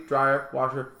dirty, dryer,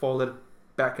 washer, folded,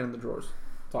 back in the drawers.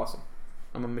 It's awesome.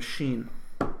 I'm a machine,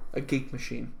 a geek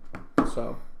machine.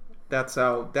 So that's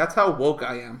how woke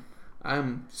I am.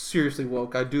 I'm seriously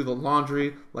woke. I do the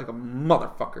laundry like a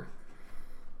motherfucker.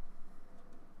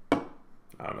 I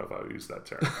don't know if I would use that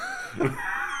term.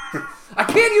 I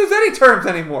can't use any terms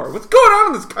anymore. What's going on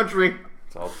in this country?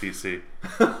 It's all PC.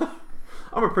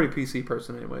 I'm a pretty PC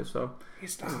person anyway, so.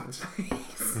 He's not.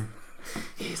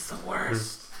 He's the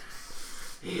worst.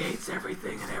 He hates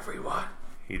everything and everyone.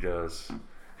 He does.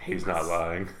 He's not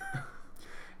lying.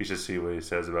 You should see what he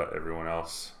says about everyone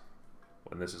else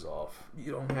when this is off.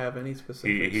 You don't have any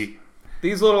specifics.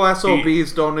 These little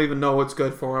SOBs don't even know what's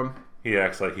good for him. He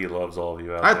acts like he loves all of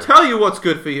you out there. I tell you what's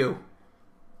good for you.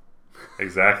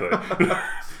 Exactly.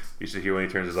 You should hear when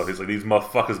he turns this off. He's like, these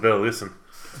motherfuckers better listen.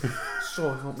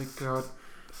 So help me God.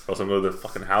 Also, go to their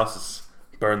fucking houses,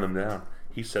 burn them down.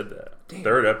 He said that. Damn.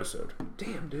 3rd episode.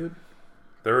 Damn, dude.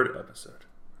 3rd episode.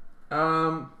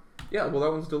 Yeah, well,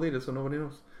 that one's deleted, so nobody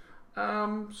knows.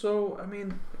 So, I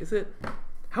mean, is it...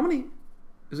 How many...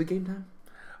 Is it game time?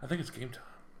 I think it's game time.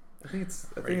 I think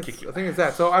it's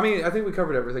that. So, I mean, I think we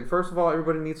covered everything. First of all,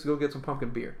 everybody needs to go get some pumpkin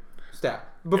beer. Stat.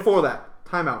 Before that,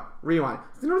 timeout. Rewind.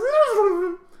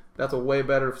 That's a way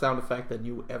better sound effect than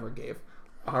you ever gave.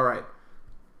 All right.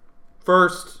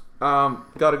 First,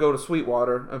 got to go to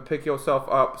Sweetwater and pick yourself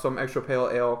up some extra pale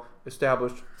ale,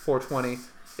 established 420,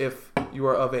 if you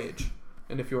are of age.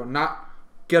 And if you are not,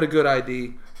 get a good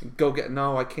ID. Go get...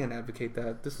 No, I can't advocate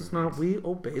that. This is not... We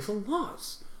obey the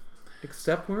laws.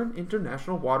 Except we're in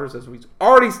international waters, as we've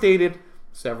already stated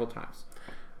several times.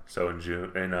 So in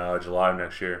July of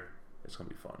next year, it's going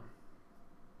to be fun.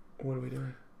 What are we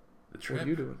doing? The trip. What are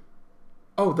you doing?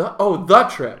 The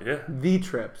trip. Yeah. The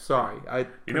trip. Sorry.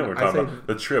 You know what we're talking about.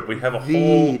 The trip. We have a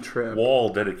whole trip. Wall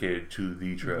dedicated to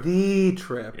the trip. The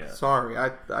trip. Yeah. Sorry.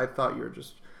 I thought you were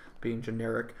just being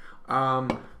generic.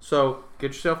 So get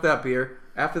yourself that beer.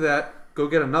 After that, go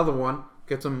get another one.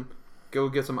 Go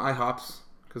get some IHOPs,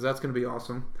 because that's going to be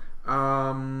awesome.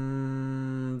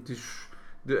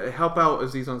 Help out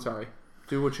Aziz Ansari.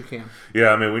 Do what you can.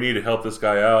 Yeah, I mean, we need to help this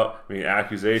guy out. I mean,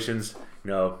 accusations,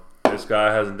 this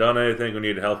guy hasn't done anything. We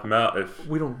need to help him out.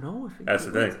 We don't know if that's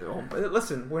the thing.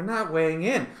 Listen, we're not weighing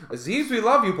in. Aziz, we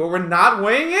love you, but we're not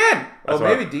weighing in. Well,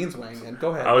 maybe Dean's weighing in.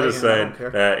 Go ahead. I was just saying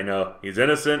that, he's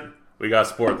innocent. We got to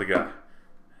support the guy.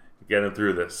 Get him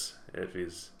through this. If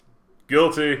he's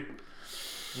guilty,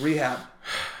 rehab.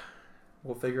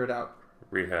 We'll figure it out.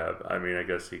 Rehab. I mean, I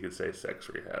guess he could say sex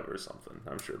rehab or something.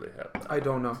 I'm sure they have that. I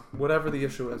don't know. Whatever the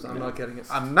issue is, I'm not getting it.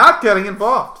 I'm not getting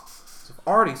involved. As I've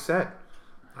already said,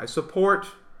 I support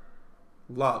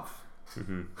love.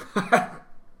 Mm-hmm.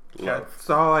 Love. That's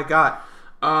all I got.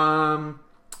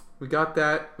 We got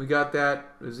that.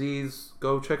 Aziz,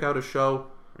 go check out his show.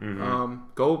 Mm-hmm.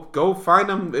 Go find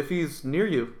him if he's near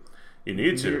you. You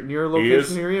need to. Near a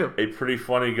location near you. A pretty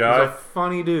funny guy. He's a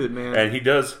funny dude, man. And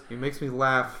he makes me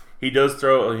laugh. He does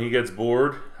throw, when he gets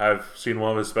bored, I've seen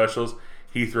one of his specials,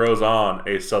 he throws on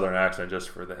a southern accent just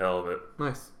for the hell of it.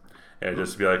 Nice. And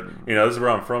just be like, this is where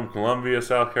I'm from, Columbia,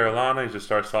 South Carolina. He just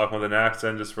starts talking with an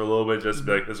accent just for a little bit, just to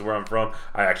be like, this is where I'm from.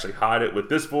 I actually hide it with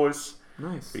this voice.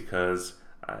 Nice. Because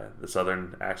the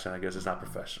southern accent, I guess, is not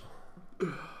professional.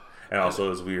 And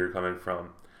also is weird coming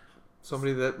from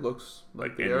somebody that looks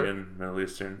like Indian, Middle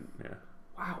Eastern. Yeah.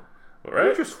 Wow. Right?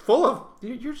 You're just full.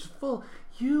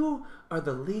 You are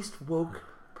the least woke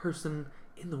person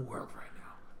in the world right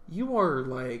now. You are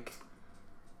like,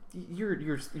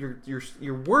 you're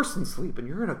worse than sleep, and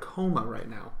you're in a coma right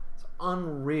now. It's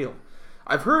unreal.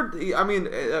 I've heard. I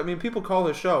mean, people call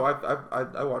this show.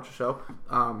 I watch the show.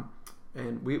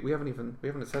 And we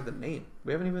haven't said the name.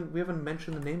 We haven't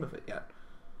mentioned the name of it yet.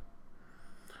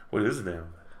 What is the name?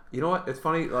 You know what? It's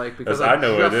funny, like, because I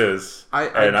know what it is,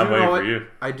 and I'm waiting for you.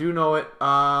 I do know it.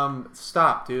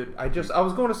 Stop, dude. I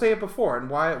was going to say it before, and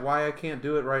why I can't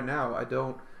do it right now, I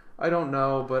don't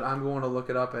know, but I'm going to look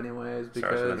it up anyways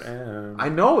because starts with an M. I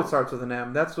know it starts with an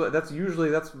M. That's usually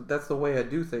the way I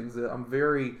do things. I'm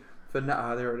very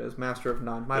there it is, Master of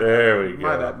None. There we go.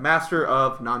 My bad. Master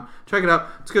of None. Check it out.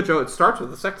 It's a good show. It starts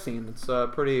with a sex scene. It's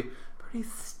pretty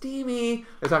steamy.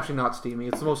 It's actually not steamy.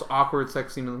 It's the most awkward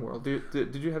sex scene in the world.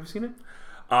 Have you seen it?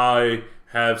 I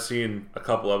have seen a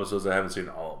couple episodes. I haven't seen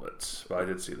all of it, but I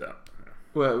did see that.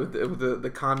 Well, with the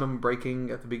condom breaking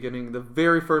at the beginning, the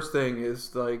very first thing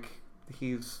is like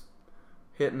he's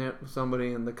hitting it with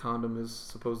somebody and the condom is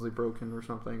supposedly broken or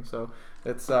something. So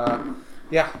it's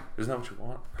yeah. Isn't that what you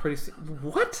want?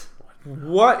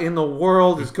 What in the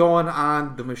world is going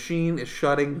on? The machine is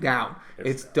shutting down.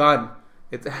 It's done.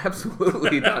 It's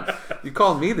absolutely done. You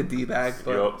call me the D-bag,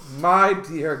 but my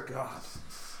dear God.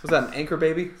 Was that an anchor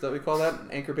baby? Is that what we call that? An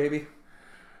anchor baby?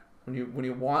 When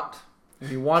you want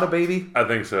a baby? I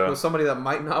think so. With somebody that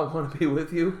might not want to be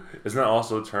with you? Isn't that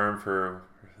also a term for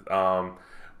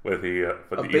with the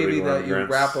baby that you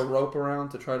wrap a rope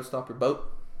around to try to stop your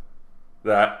boat?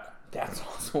 That's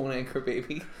also an anchor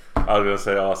baby. I was gonna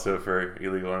say also for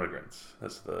illegal immigrants.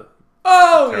 That's the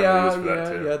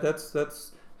yeah.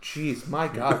 That's. Jeez, my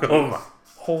God.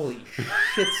 Holy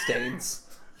shit stains.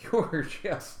 You're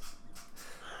just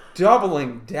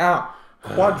doubling down,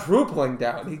 quadrupling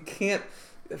down. He can't.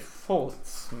 Holy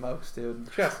smokes, dude.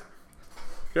 Just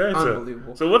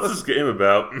unbelievable. So what's this game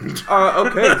about?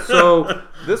 Okay, so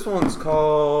this one's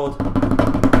called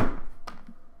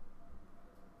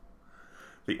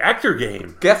The Actor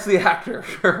Game. Guess the Actor.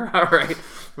 Sure. All right.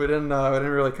 We didn't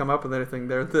really come up with anything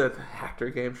there. The Actor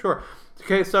Game. Sure.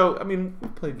 Okay, so, I mean,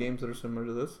 we've played games that are similar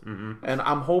to this. Mm-hmm. And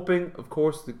I'm hoping, of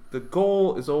course, the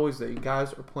goal is always that you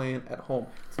guys are playing at home.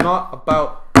 It's not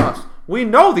about us. We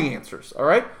know the answers, all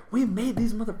right? We made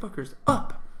these motherfuckers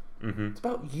up. Mm-hmm. It's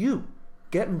about you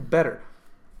getting better.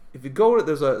 If you go to,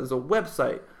 there's a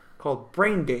website called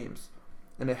Brain Games,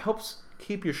 and it helps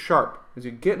keep you sharp as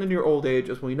you're getting into your old age.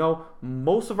 As we know,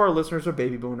 most of our listeners are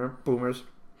baby boomers.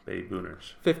 Baby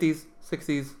boomers. 50s,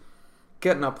 60s,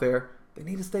 getting up there. They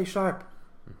need to stay sharp.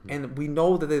 Mm-hmm. And we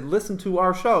know that they listen to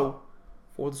our show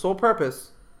for the sole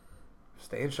purpose of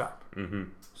staying sharp. Mm-hmm.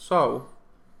 So.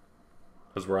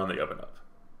 Because we're on the up and up.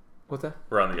 What's that?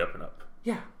 We're on the up and up.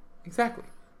 Yeah, exactly.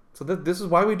 So this is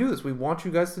why we do this. We want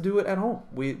you guys to do it at home.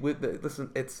 We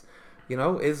listen, it's,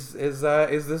 is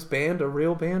this band a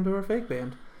real band or a fake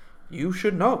band? You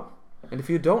should know. And if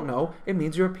you don't know, it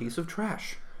means you're a piece of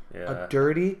trash. Yeah. A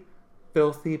dirty,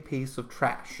 filthy piece of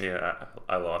trash. Yeah,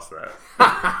 I lost that.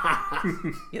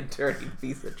 You dirty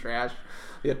piece of trash.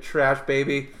 You trash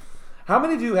baby. How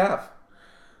many do you have?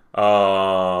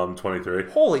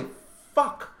 23. Holy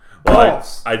fuck. Well,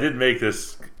 I did make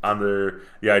this under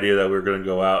the idea that we were going to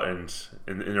go out and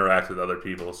interact with other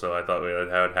people, so I thought we'd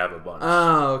have a bunch.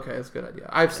 Oh, okay. That's a good idea.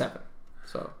 I have 7.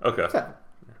 So okay.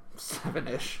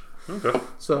 7-ish. Okay.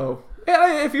 So,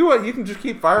 yeah, if you want, you can just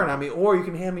keep firing at me, or you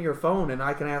can hand me your phone and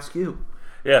I can ask you.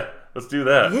 Yeah, let's do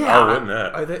that. Yeah, I'll win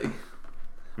that.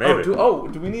 Maybe. Do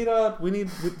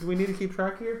we need to keep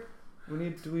track here? I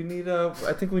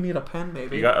think we need a pen,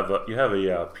 maybe. You have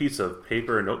a piece of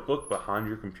paper, a notebook behind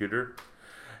your computer.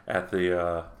 At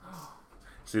the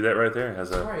see that right there? It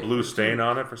has a blue stain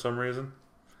on it for some reason.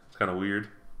 It's kind of weird.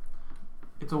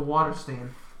 It's a water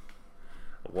stain.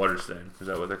 A water stain. Is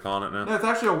that what they're calling it now? No, it's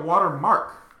actually a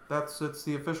watermark. It's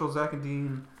the official Zack and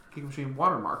Dean Geek Machine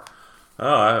watermark.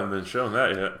 Oh, I haven't been shown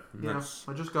that yet. Yeah,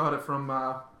 I just got it from,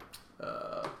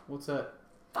 what's that?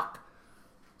 Fuck.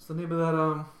 What's the name of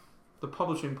that, the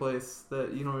publishing place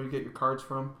that, you get your cards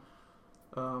from?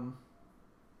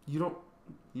 You're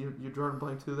drawing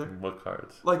blank too there? What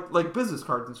cards? Like business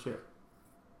cards and shit.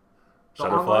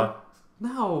 Shutterfly?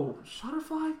 No,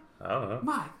 Shutterfly? I don't know.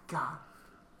 My God.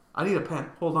 I need a pen.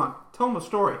 Hold on. Tell them a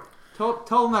story. Tell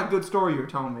them that good story you were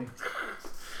telling me.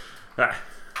 Alright.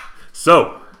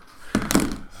 So,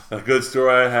 a good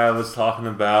story I have is talking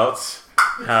about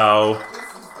how...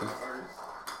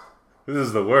 This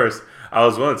is the worst. I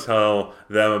was going to tell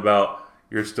them about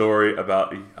your story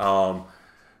about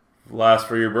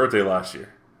for your birthday last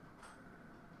year.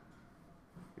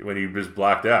 When you just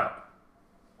blacked out.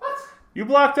 What? You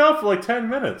blacked out for like 10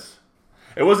 minutes.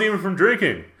 It wasn't even from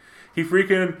drinking. He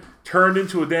freaking turned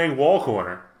into a dang wall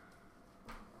corner.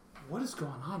 What is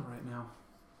going on right now?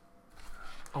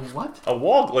 A what? A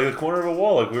wall, like the corner of a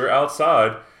wall. Like we were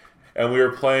outside and we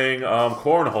were playing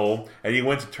cornhole, and you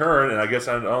went to turn, and I guess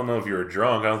I don't know if you were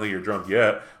drunk. I don't think you're drunk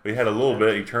yet. But you had a little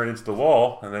bit. You turned into the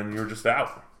wall, and then you were just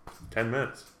out. 10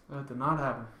 minutes. That did not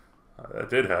happen. That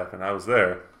did happen. I was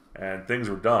there, and things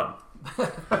were done.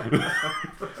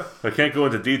 I can't go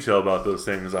into detail about those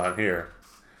things on here.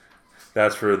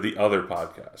 That's for the other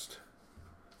podcast,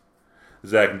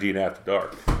 Zack and Dean After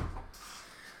Dark. That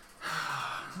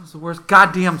was the worst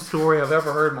goddamn story I've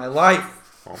ever heard in my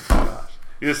life. Oh my gosh.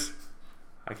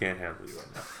 I can't handle you right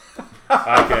now.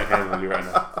 I can't handle you right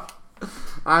now.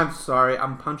 I'm sorry.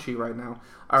 I'm punchy right now.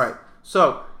 All right.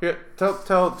 So, here, tell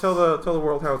the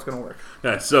world how it's going to work.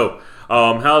 Yeah, so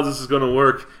how this is going to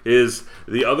work is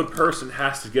the other person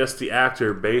has to guess the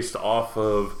actor based off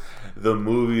of the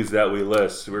movies that we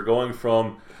list. We're going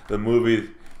from the movie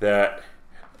that,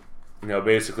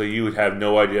 basically you would have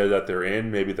no idea that they're in,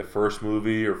 maybe the first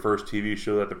movie or first TV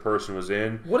show that the person was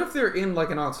in. What if they're in like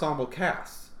an ensemble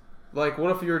cast? Like, what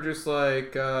if you're just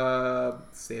like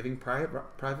Saving Private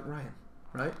Ryan,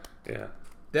 right? Yeah.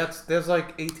 There's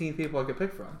like 18 people I could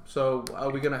pick from. So are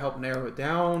we going to help narrow it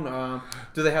down?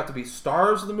 Do they have to be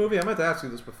stars of the movie? I meant to ask you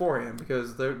this beforehand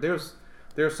because there's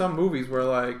some movies where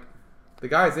like the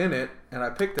guy's in it and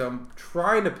I picked him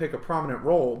trying to pick a prominent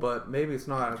role, but maybe it's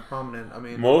not as prominent. I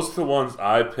mean, most of the ones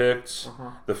I picked,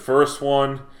 the first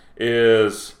one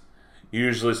is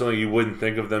usually something you wouldn't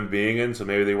think of them being in, so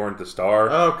maybe they weren't the star.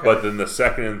 Okay. But then the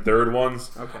second and third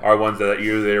ones are ones that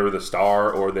either they were the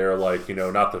star or they're like,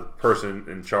 not the person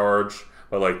in charge,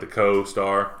 but like the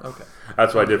co-star. Okay.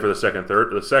 That's what I did for the second and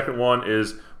third. The second one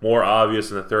is more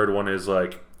obvious, and the third one is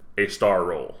like a star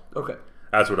role. Okay.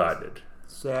 That's what I did.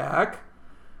 Zack,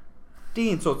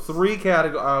 Dean. So 3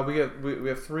 categories. We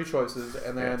have 3 choices,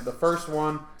 and then the first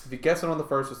one, if you guess it on the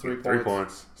first, is 3 points. 3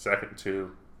 points. Second 2.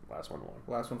 Last one 1.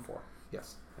 Last one 4.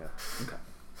 Yes. Yeah. Okay.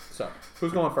 So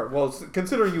who's going first? Well,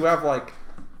 considering you have like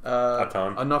a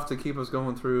ton enough to keep us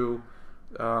going through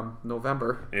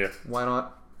November. Yeah. Why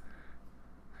not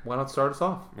start us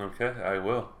off? Okay, I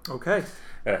will. Okay.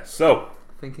 Yeah. So.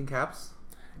 Thinking caps.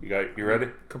 You ready?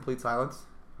 Complete silence.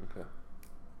 Okay.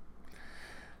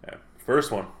 Yeah. First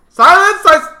one. Silence!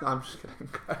 I'm just kidding.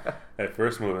 Hey,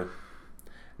 first movie.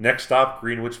 Next stop,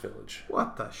 Greenwich Village.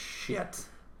 What the shit?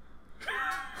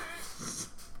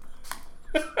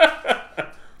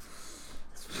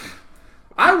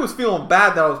 I was feeling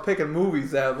bad that I was picking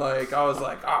movies that like I was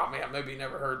like, oh man, maybe you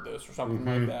never heard this or something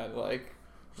like that. Like,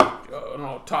 I don't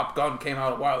know, Top Gun came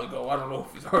out a while ago. I don't know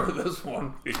if you've heard of this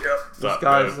one. Yep. This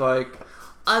guy's like,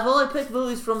 I've only picked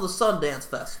movies from the Sundance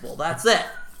Festival. That's it.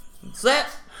 That's it.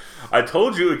 I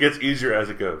told you it gets easier as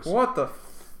it goes. what the?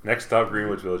 Next stop,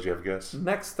 Greenwich Village. You have a guess?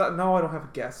 Next up, no, I don't have a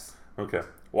guess. Okay.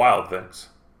 Wild Things.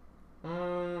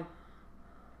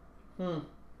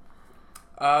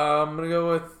 I'm gonna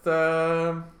go with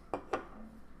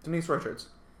Denise Richards.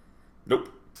 Nope.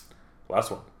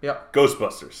 Last one. Yep.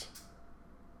 Ghostbusters.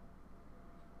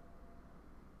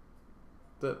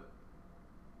 The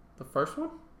first one?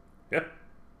 Yeah.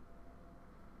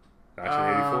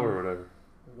 1984 or whatever.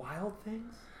 Wild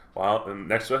Things? And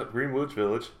next up, Greenwich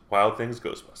Village. Wild Things,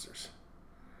 Ghostbusters.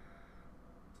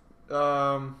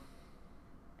 Kevin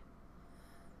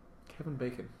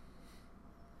Bacon.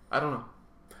 I don't know.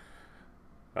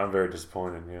 I'm very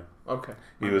disappointed in you. Okay.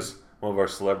 He was one of our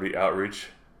celebrity outreach.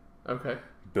 Okay.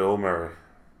 Bill Murray.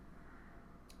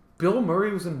 Bill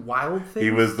Murray was in Wild Things?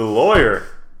 He was the lawyer.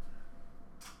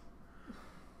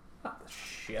 What the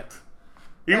shit?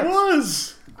 He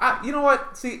was. You know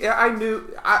what? See, I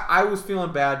knew I was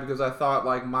feeling bad because I thought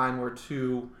like mine were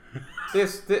too.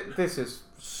 This is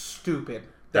stupid.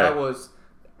 That was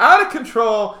out of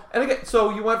control. And again,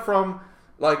 so you went from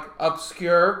like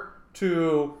obscure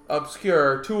to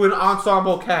obscure to an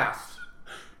ensemble cast.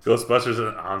 Ghostbusters is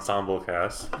an ensemble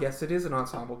cast. Yes, it is an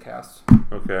ensemble cast.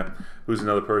 Okay. Who's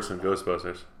another person in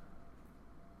Ghostbusters?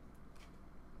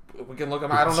 We can look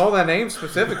them. I don't know their names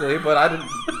specifically, but I didn't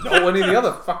know any of the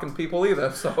other fucking people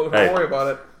either, so don't worry about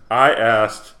it. I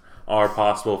asked our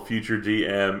possible future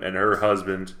DM and her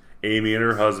husband, Amy and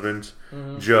her husband,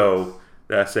 Joe,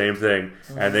 that same thing,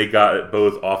 and they got it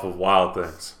both off of Wild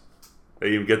Things.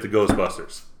 They even get the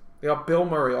Ghostbusters. They got Bill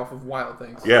Murray off of Wild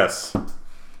Things. Yes.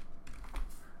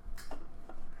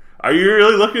 Are you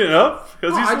really looking it up?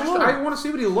 Because I want to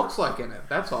see what he looks like in it.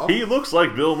 That's all. He looks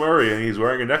like Bill Murray, and he's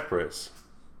wearing a neck brace.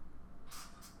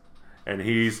 And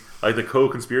he's like the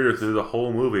co-conspirator through the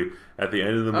whole movie. At the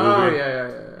end of the movie. Oh,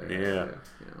 yeah.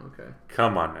 Okay.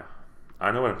 Come on now.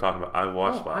 I know what I'm talking about. I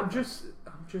watched I'm just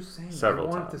saying. Several I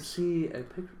wanted times. to see a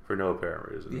picture. For no apparent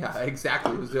reason. Yeah,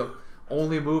 exactly. It was the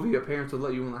only movie your parents would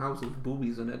let you in the house with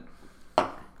boobies in it.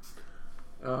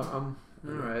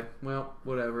 Alright. Well,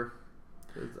 whatever.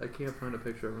 I can't find a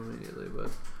picture of him immediately,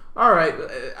 but... Alright.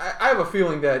 I have a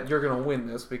feeling that you're going to win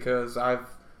this because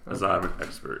As I'm an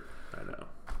expert. I know.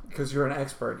 Because you're an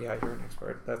expert. Yeah, you're an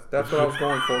expert. That's what I was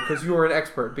going for. Because you were an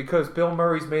expert. Because Bill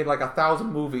Murray's made like 1,000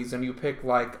 movies, and you pick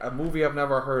like a movie I've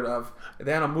never heard of, and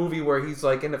then a movie where he's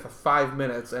like in it for 5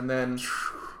 minutes, and then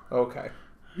okay,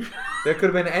 there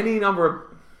could have been any number of.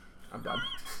 I'm done.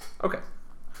 Okay.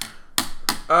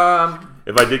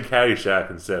 If I did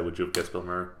Caddyshack instead, would you have guessed Bill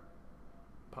Murray?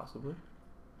 Possibly.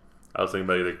 I was thinking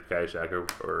about either Caddyshack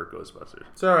or Ghostbusters.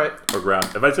 It's all right. Or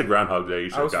If I said Groundhog Day, you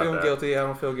should I have was got feeling that. guilty. I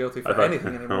don't feel guilty for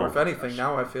anything anymore. If anything,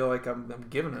 now I feel like I'm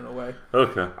giving it away.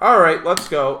 Okay. All right, let's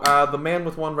go. The Man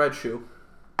with One Red Shoe.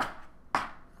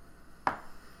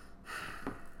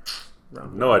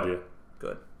 Round No idea.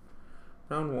 Good.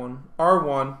 Round 1.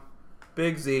 R1.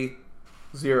 Big Z.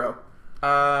 0.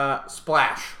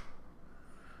 Splash.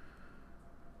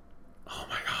 Oh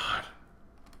my god.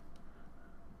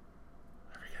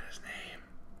 I forget his name.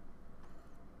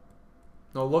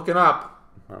 No, looking up.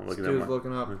 I'm looking Dude's at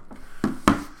looking up.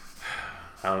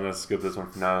 I'm going to skip this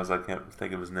one for now as I can't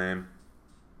think of his name.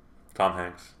 Tom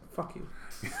Hanks. Fuck you.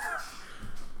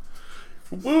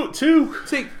 Woo, 2.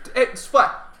 See,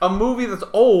 Splash. A movie that's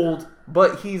old,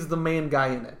 but he's the main guy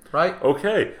in it, right?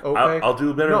 Okay. I'll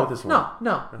do better with this one.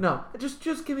 No.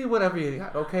 Just give me whatever you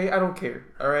got, okay? I don't care,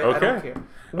 all right? Okay. I don't care.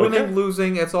 Winning,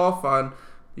 losing, it's all fun.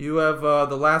 You have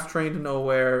The Last Train to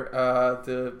Nowhere,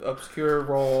 the obscure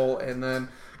role, and then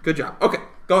good job. Okay,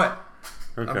 go ahead.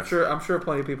 Okay. I'm sure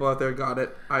plenty of people out there got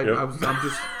it. I'm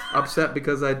just upset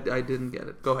because I didn't get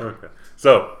it. Go ahead. Okay.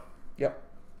 So, Yep.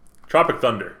 Tropic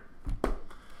Thunder.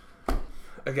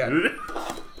 Again.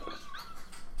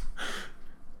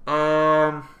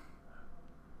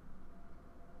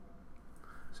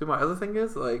 See, my other thing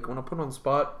is, like, when I put on the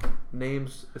spot,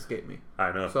 names escape me.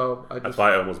 I know. So That's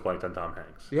why I almost blanked on Tom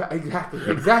Hanks. Yeah, exactly.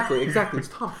 It's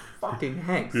Tom fucking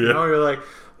Hanks. You know, you're like,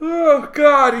 oh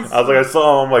god. I was like, I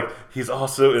saw him. I'm like, he's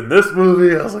also in this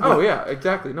movie. I was like, oh yeah,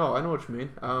 exactly. No, I know what you mean.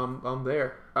 I'm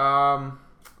there.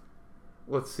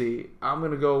 Let's see. I'm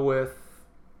gonna go with.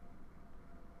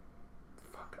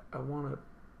 Fuck, I want to.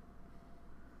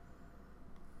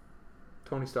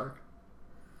 Tony Stark.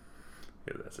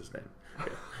 Yeah, that's his name.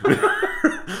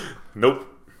 Yeah. Nope.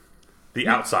 The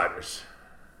Outsiders.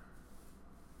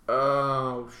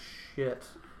 Oh shit.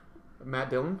 Matt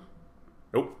Dillon.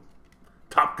 Nope.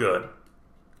 Top Gun.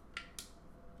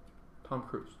 Tom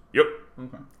Cruise. Yep.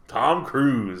 Okay. Tom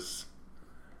Cruise.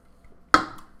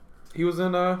 He was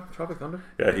in Tropic Thunder.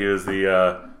 Yeah, he was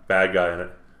the bad guy in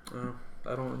it.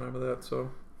 I don't remember that,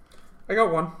 so I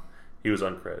got one. He was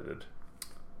uncredited.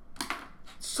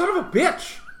 Son of a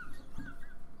bitch!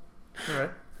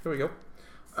 Alright, here we go.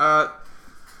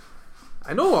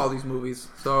 I know all these movies,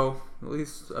 so at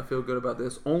least I feel good about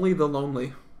this. Only the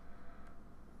Lonely.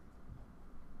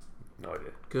 No idea.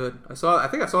 Good. I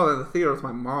think I saw that in the theater with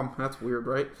my mom. That's weird,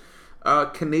 right?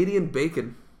 Canadian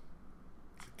Bacon.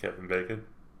 Kevin Bacon?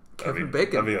 Kevin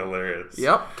Bacon. That'd be hilarious.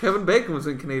 Yep, Kevin Bacon was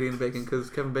in Canadian Bacon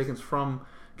because Kevin Bacon's from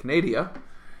Canada,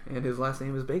 and his last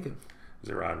name is Bacon. Is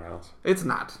it Ryan Reynolds? It's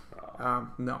not. Oh.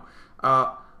 No.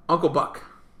 Uncle Buck.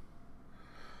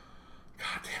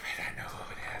 God damn it, I know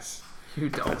who it is. You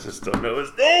don't. I just don't know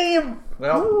his name.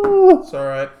 Well, it's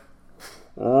alright.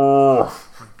 Oh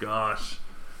my gosh.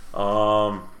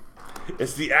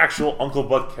 It's the actual Uncle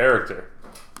Buck character.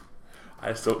 I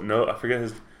just don't know. I forget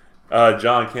his.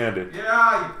 John Candy.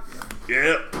 Yeah.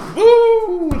 Yeah.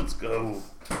 Woo! Let's go.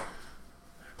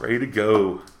 Ready to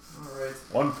go. Alright.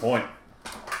 1 point.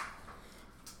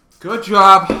 Good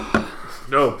job.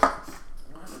 No.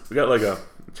 We got like a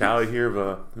tally here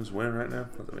of who's winning right now?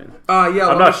 What does that mean? Yeah.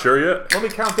 I'm not sure yet. Let me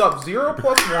count up. 0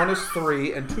 plus 1 is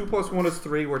 3, and 2 plus 1 is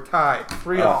 3. We're tied.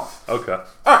 3 all. Okay.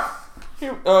 All right.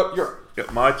 Here, you're.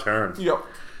 Yep, my turn. Yep.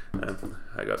 And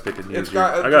I got to pick a new I'm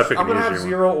gonna have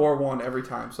 0 or 1 every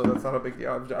time, so that's not a big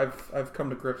deal. I've come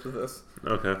to grips with this.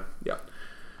 Okay. Yeah.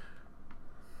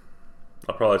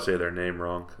 I'll probably say their name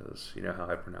wrong because you know how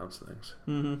I pronounce things.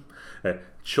 Mm-hmm. Hey,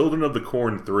 Children of the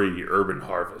Corn 3: Urban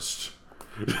Harvest.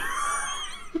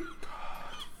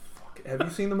 Have you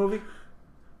seen the movie?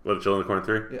 What, Children of the Corn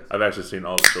 3? Yes. I've actually seen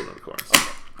all the Children of the Corn.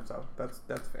 Okay. So that's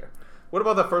fair. What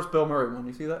about that first Bill Murray one?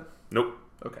 You see that? Nope.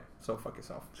 Okay, so fuck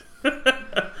yourself.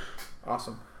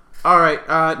 Awesome. All right.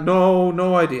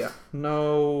 No idea.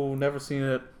 No, never seen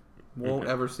it. Won't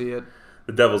ever see it.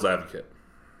 The Devil's Advocate.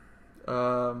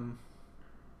 Al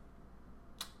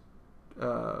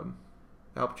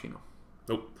Pacino.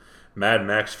 Nope. Mad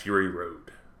Max Fury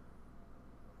Road.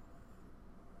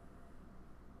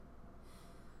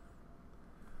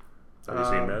 Have you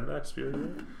seen Mad Max Fury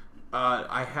Road?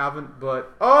 I haven't,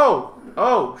 but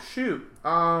oh shoot.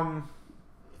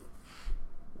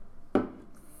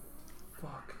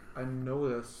 Fuck. I know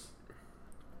this.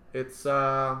 It's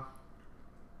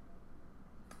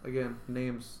again,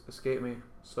 names escape me.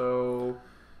 So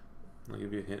I'll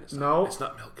give you a hint. It's No. It's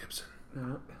not Mel Gibson.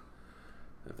 no,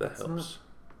 If that helps.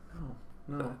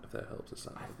 no. If that helps, it's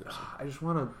not Mel Gibson. I just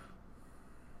want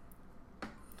to.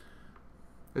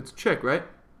 It's a chick, right?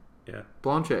 Yeah.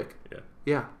 Blonde chick. Yeah.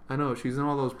 Yeah, I know. She's in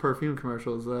all those perfume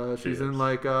commercials. She's She in is.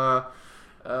 like The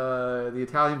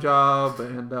Italian Job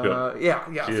and yeah.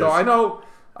 She So is.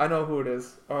 I know who it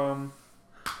is.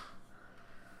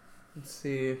 Let's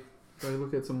see. If I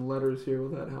look at some letters here, will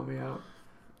that help me out?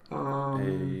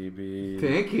 A, B.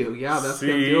 Thank you. Yeah, that's C,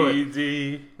 gonna do it.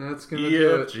 D, That's gonna E,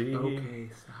 do F, it. G. Okay,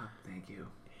 stop. Thank you.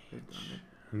 You've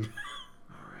done it.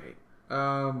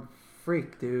 All right.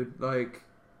 Freak, dude. Like,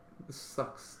 this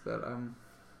sucks that I'm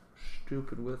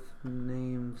stupid with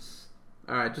names.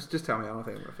 All right, just tell me. I don't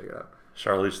think I'm gonna figure it out.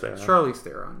 Charlize Theron. Charlize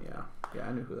Theron. Yeah,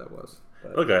 I knew who that was.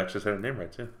 But... Look, I actually said her name right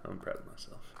too. I'm proud of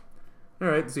myself. All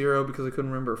right, 0 because I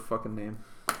couldn't remember her fucking name.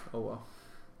 Oh well,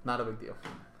 not a big deal.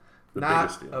 The Not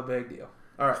biggest deal. a big deal.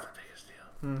 All right. That's the biggest deal.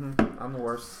 I'm the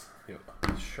worst. Yep.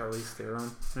 Charlize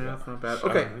Theron. Yeah, Yeah. that's not bad. Charlize.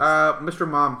 Okay, Mr.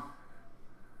 Mom.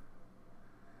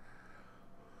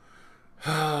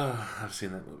 I've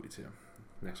seen that movie too.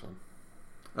 Next one.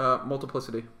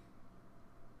 Multiplicity.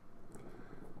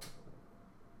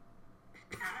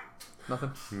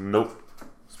 Nothing. Nope.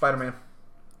 Spider-Man.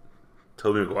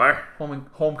 Tobey Maguire.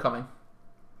 Homecoming.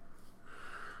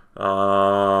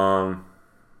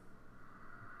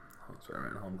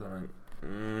 Spider-Man Homecoming.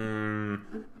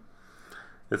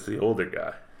 It's the older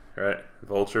guy, right?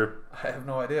 Vulture. I have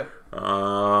no idea.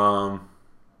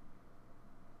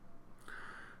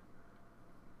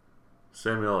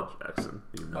 Samuel L. Jackson.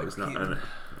 Even though he's not in it.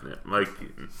 Yeah, Mike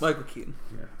Keaton. Michael Keaton.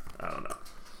 Yeah, I don't know.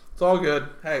 It's all good.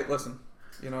 Hey, listen.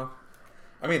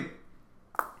 I mean,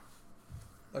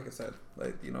 like I said,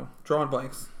 drawing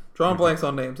blanks. Drawing blanks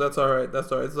on names. That's all right.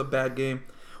 This is a bad game.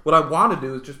 What I want to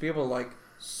do is just be able to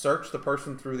search the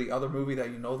person through the other movie that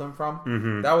you know them from.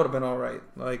 Mm-hmm. That would have been all right.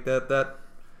 Like that.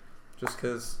 Just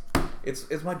because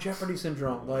it's my Jeopardy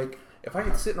syndrome. Like if I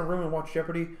could sit in a room and watch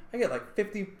Jeopardy, I get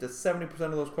 50 to 70%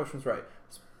 of those questions right.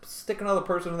 Stick another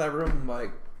person in that room, I'm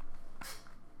like,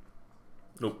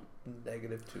 Nope.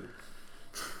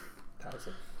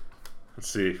 -2,000. Let's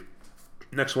see.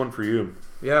 Next one for you.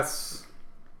 Yes.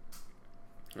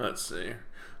 Let's see.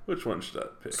 Which one should I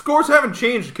pick? Scores haven't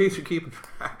changed in case you're keeping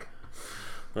track.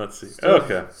 Let's see. Still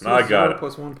Okay. I got it.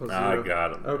 0 + 1 + 0. I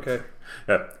got it. Okay.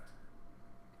 Yeah.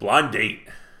 Blind Date.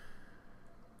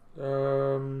 I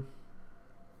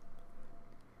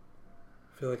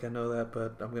feel like I know that,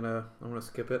 but I'm gonna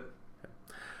skip it.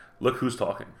 Look Who's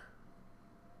Talking.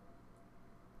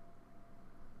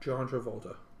 John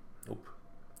Travolta. Nope.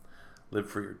 Live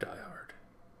Free or Die Hard.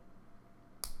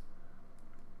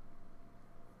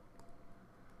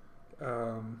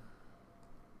 I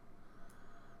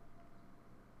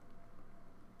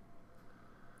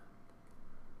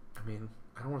mean,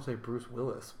 I don't want to say Bruce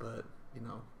Willis, but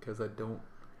because I don't.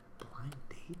 Blind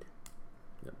Date.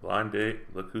 Yeah, Blind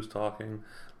Date. Look Who's Talking.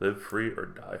 Live Free or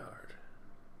Die Hard.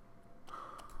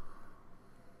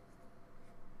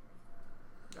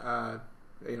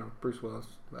 Bruce Willis.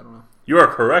 I don't know. You are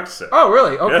correct, sir. Oh,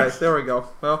 really? Okay, Yes. There we go.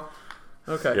 Well,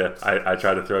 okay. Yeah, I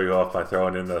tried to throw you off by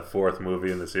throwing in the 4th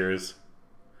movie in the series.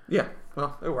 Yeah.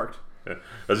 Well, it worked.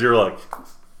 Because you were like,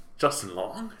 Justin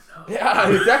Long? No. Yeah,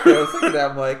 exactly. I was thinking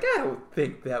that. I'm like, I don't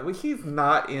think that. He's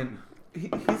not in.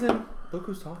 He's in. Look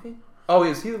Who's Talking. Oh,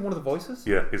 is he one of the voices?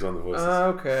 Yeah, he's on the voices.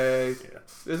 Okay. Yeah.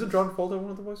 Isn't John Travolta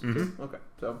one of the voices too? Okay.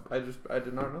 So I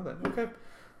did not know that. Okay.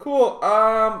 Cool.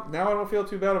 Now I don't feel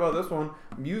too bad about this one.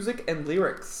 Music and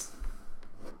lyrics.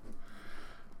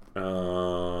 If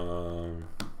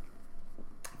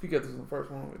you get this in the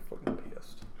first one, I'll be fucking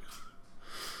pissed.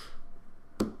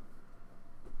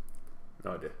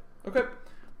 No idea. Okay.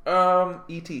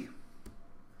 E.T.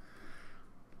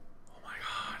 Oh my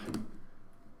god.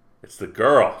 It's the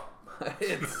girl.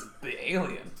 It's the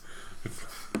alien.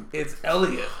 It's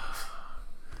Elliot.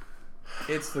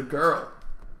 It's the girl.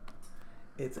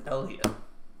 It's Elliot.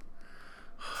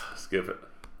 Skip it.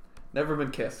 Never been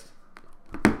kissed.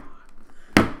 God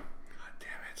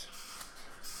damn it.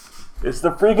 It's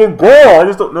the freaking girl. I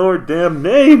just don't know her damn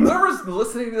name. Whoever's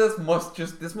listening to this must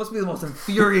be the most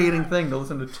infuriating thing to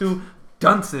listen to two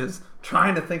dunces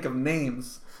trying to think of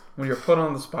names when you're put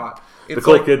on the spot. It's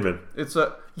Nicole Kidman. It's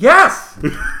a yes.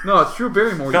 No, it's Drew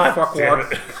Barrymore. God You fuck damn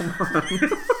what? it. Come on.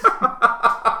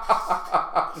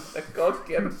 Nicole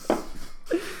Kidman.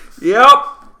 Yep.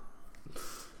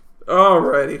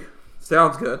 Alrighty.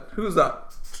 Sounds good. Who's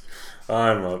up?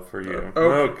 I'm up for you.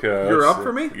 Oh, Okay. you're let's up see.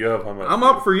 for me? Yep, I'm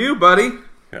up for you, buddy.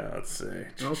 Yeah, let's see.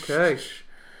 Okay.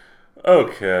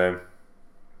 Okay.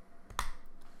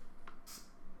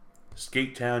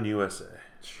 Skate Town, USA.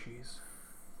 Jeez.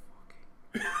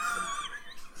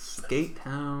 Skate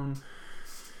Town.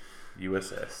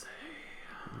 USA.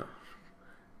 No.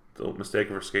 Don't mistake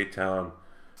it for Skate Town,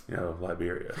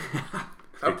 Liberia.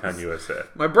 Skate Town, USA.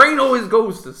 My brain always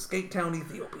goes to Skate Town,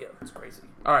 Ethiopia. That's crazy.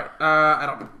 Alright, I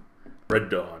don't know. Red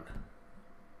Dawn.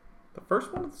 The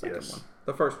first one or the second Yes. one?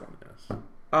 The first one. Yes.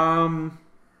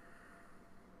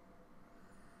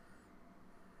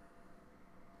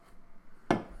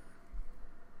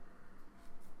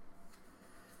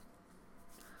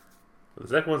 The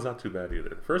second one's not too bad either.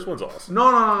 The first one's awesome.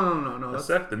 No.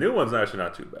 The new one's actually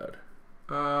not too bad.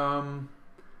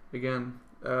 Again,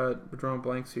 we're drawing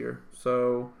blanks here.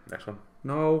 So Next one.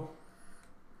 no.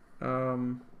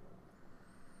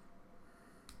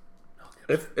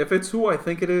 If it's who I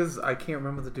think it is, I can't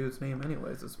remember the dude's name.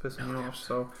 Anyways, it's pissing me off.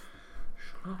 So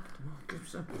shut up, Mel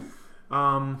Gibson.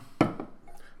 Dover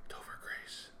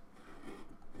Grace.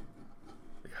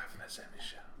 The guy from that 70s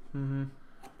show. Mm-hmm.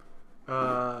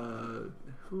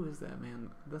 Who is that man?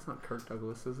 That's not Kirk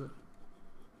Douglas, is it?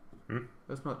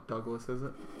 That's not Douglas, is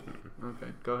it? Okay,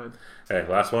 go ahead. Hey,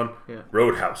 last one. Yeah.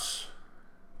 Roadhouse.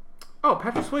 Oh,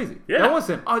 Patrick Swayze. Yeah. That was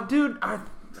him. Oh, dude,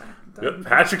 Yep,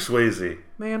 Patrick Swayze.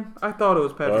 man, I thought it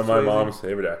was Patrick One of my Swayze. mom's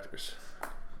favorite actors.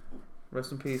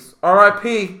 Rest in peace.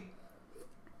 R.I.P.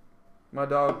 My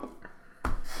dog.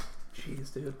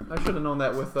 Jeez, dude. I should have known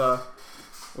that with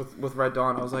Red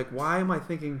Dawn. I was like, why am I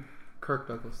thinking Kirk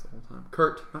Douglas the whole time?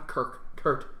 Not Kirk.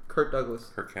 Kurt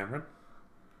Douglas. Kirk Cameron?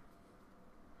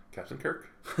 Captain Kirk?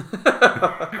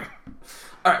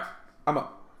 Alright, I'm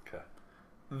up. Okay.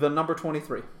 The number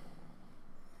 23.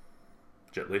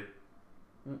 Jet Li?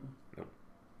 Nope.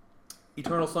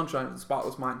 Eternal Sunshine of the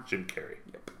Spotless Mind. Jim Carrey.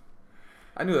 Yep.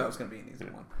 I knew that was going to be an easy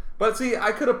one. But see,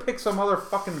 I could have picked some other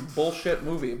fucking bullshit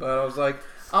movie, but I was like,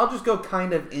 I'll just go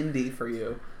kind of indie for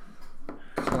you.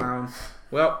 Clown.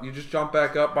 Well, you just jumped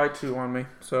back up by 2 on me,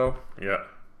 so... Yeah.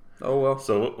 Oh well.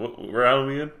 So, what round are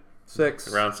we in?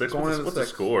 6. Round 6? Going into What's the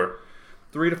 6. score?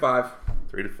 3-5.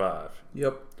 3-5.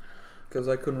 Yep. Because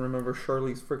I couldn't remember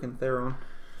Charlize freaking Theron.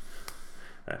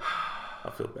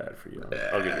 I'll feel bad for you.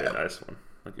 I'll give you a nice one.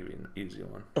 I'll give you an easy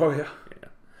one. Oh, yeah. Yeah.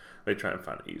 Let me try and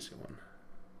find an easy one.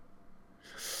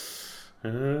 I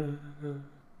don't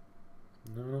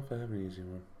know if I have an easy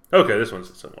one. Okay, this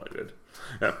one's somewhat good.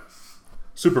 Yeah.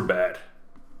 Super bad.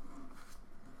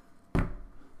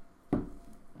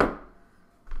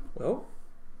 Well,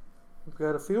 we've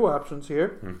got a few options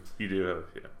here. You do have,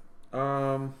 yeah.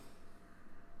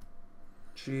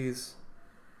 Jeez.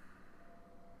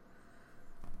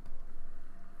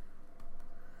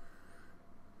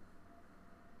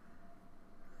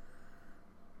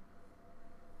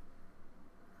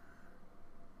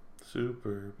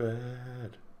 Super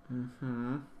bad.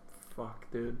 Mm-hmm. Fuck,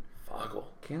 dude. Foggle.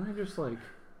 Can't I just, like,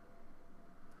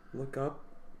 look up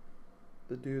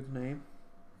the dude's name?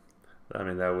 I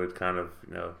mean, that would kind of,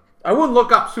 I wouldn't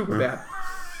look up Superbad.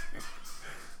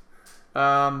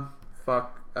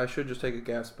 Fuck. I should just take a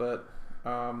guess, but,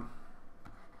 go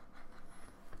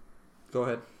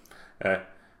ahead.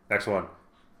 Next one.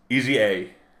 Easy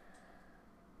A.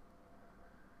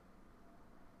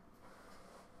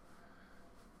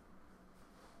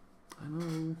 I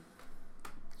know.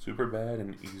 Super bad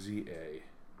and Easy A.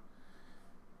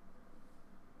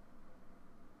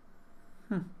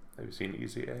 Have you seen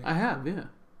Easy A? I have, yeah.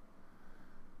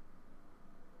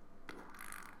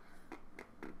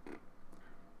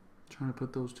 trying to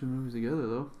put those two movies together,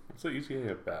 though. What's the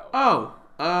ETA about? Oh,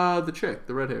 the chick.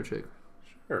 The red-haired chick.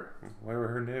 Sure. Whatever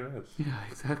her name is. Yeah,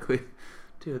 exactly.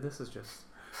 Dude, this is just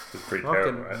It's pretty fucking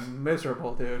terrible, right?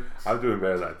 miserable, dude. I'm doing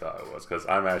better than I thought it was because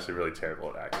I'm actually really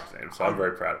terrible at actors' names, so I'm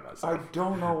very proud of myself. I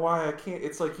don't know why I can't.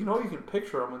 It's like, you know, you can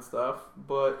picture them and stuff,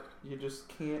 but you just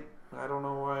can't. I don't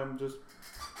know why I'm just.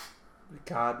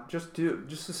 God, just to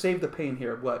save the pain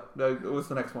here. What's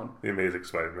the next one? The Amazing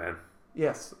Spider-Man.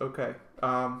 Yes. Okay.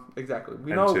 Exactly.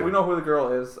 We And know two. we know who the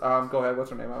girl is. Go ahead. What's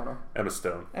her name? I don't know. Emma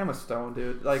Stone. Emma Stone,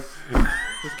 dude. Like,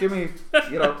 just give me.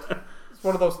 You know, it's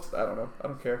one of those. I don't know. I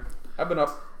don't care. I've been up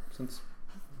since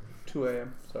 2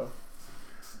 a.m. So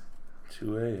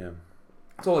 2 a.m.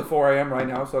 it's only 4 a.m. right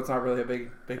now, so it's not really a big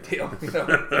deal. You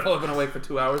know, I've only been awake for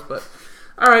 2 hours, but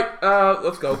all right.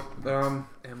 Let's go.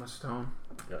 Emma Stone.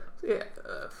 Yeah.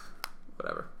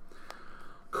 Whatever.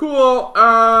 Cool.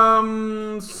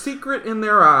 Secret in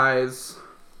Their Eyes.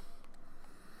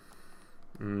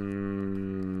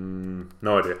 No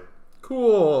idea.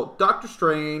 Cool. Doctor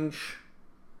Strange.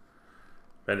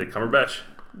 Benedict Cumberbatch.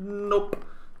 Nope.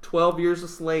 12 Years a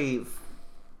Slave.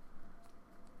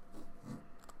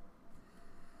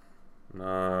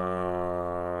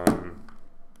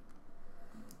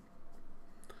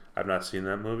 I've not seen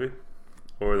that movie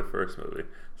or the first movie,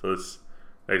 so this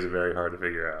makes it very hard to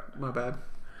figure out. My bad.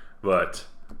 But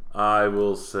I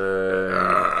will say,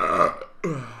 I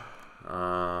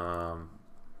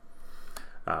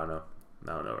don't know.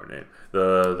 I don't know her name.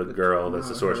 The girl that's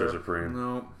the Sorcerer Supreme.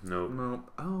 Nope.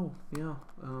 Oh, yeah.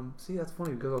 See, that's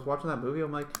funny because I was watching that movie.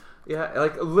 I'm like, yeah,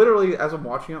 like literally as I'm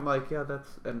watching it, I'm like, yeah,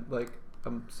 that's, and like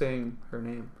I'm saying her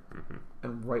name,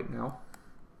 and right now,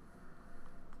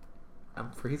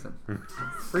 I'm freezing. I'm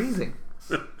freezing.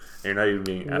 You're not even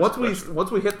being asked once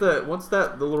we hit the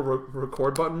little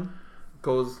record button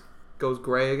goes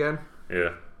gray again.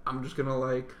 Yeah. I'm just gonna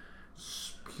like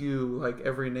spew like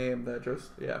every name that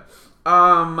just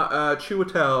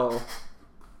Chiwetel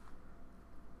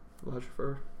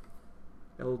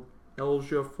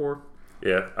Ejiofor.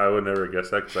 Yeah, I would never guess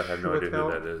that because I have no idea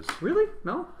who that is. Really?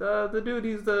 No, the dude.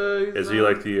 Is he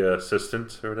like the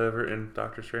assistant or whatever in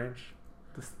Doctor Strange?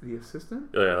 The assistant?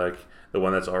 Yeah, like the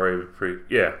one that's already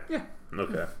Yeah. Yeah.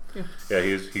 Okay. Yeah.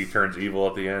 He turns evil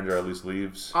at the end, or at least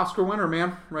leaves. Oscar winner,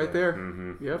 man, right there.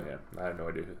 Mm-hmm. Yep. Yeah, I had no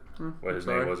idea what his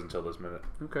name was until this minute.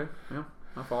 Okay. Yeah,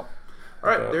 my fault. All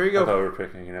right, there you go. I thought we were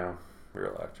picking,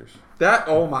 real actors.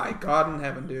 Oh my God in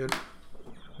heaven, dude.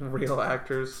 Real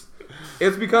actors.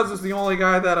 It's because it's the only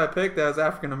guy that I picked as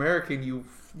African American. You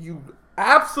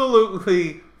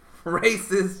absolutely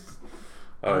racist.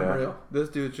 Oh, unreal. yeah. This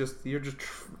dude you're just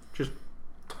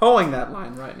towing that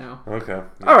line right now. Okay.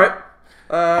 Yeah. All right.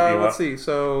 Let's see.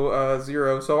 So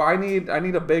 0. So I need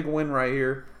a big win right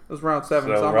here. It was round 7.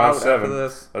 So I'm round out 7. after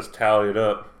this. Let's tally it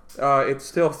up. It's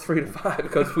still 3-5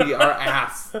 because we are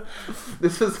ass.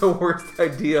 This is the worst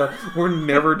idea. We're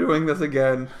never doing this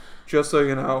again. Just so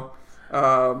you know.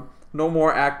 No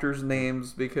more actors'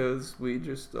 names because we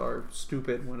just are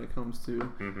stupid when it comes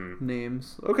to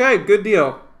names. Okay, good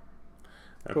deal.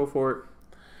 Go for it.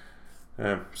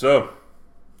 Yeah. So,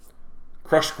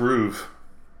 Crush Groove.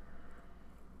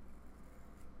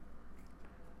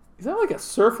 Is that like a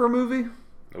surfer movie?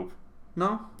 Nope.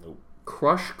 No? Nope.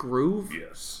 Crush Groove?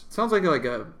 Yes. Sounds like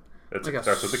a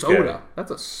Starts with a soda. K.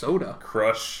 That's a soda.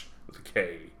 Crush with a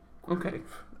K. Okay.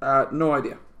 No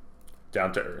idea.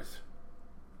 Down to Earth.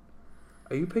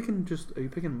 Are you picking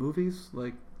movies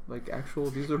like actual?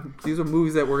 These are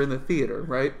movies that were in the theater,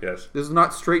 right? Yes. This is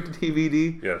not straight to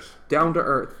DVD. Yes. Down to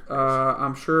Earth.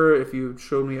 I'm sure if you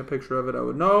showed me a picture of it, I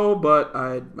would know, but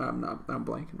I'm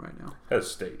blanking right now. Head of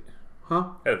State.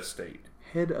 Huh? Head of State.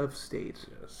 Head of State.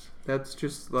 Yes. That's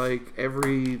just like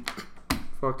every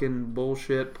fucking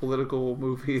bullshit political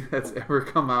movie that's ever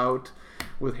come out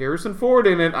with Harrison Ford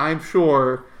in it, I'm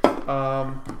sure.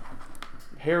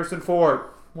 Harrison Ford.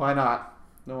 Why not?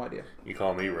 No idea. You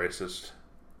call me racist.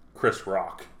 Chris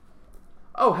Rock.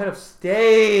 Oh, Head of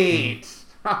State.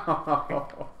 Oh,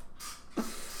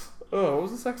 what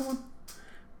was the second one?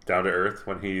 Down to Earth,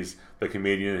 when he's the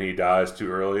comedian and he dies too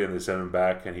early and they send him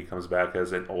back and he comes back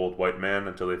as an old white man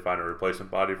until they find a replacement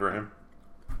body for him.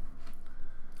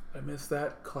 I missed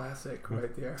that classic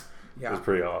right there. Yeah. It was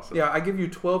pretty awesome. Yeah, I give you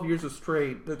 12 Years a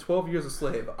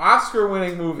Slave.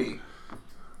 Oscar-winning movie.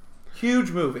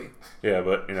 Huge movie. Yeah,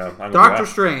 but, I'm Doctor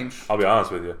Strange. I'll be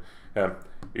honest with you.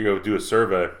 You go do a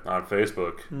survey on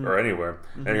Facebook or anywhere,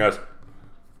 and you guys,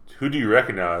 who do you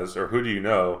recognize or who do you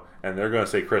know? And they're going to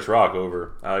say Chris Rock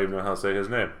over. I don't even know how to say his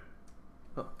name.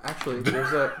 Well, actually,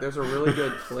 there's a really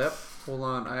good clip. Hold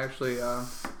on, I actually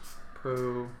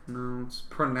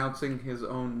pronouncing his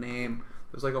own name.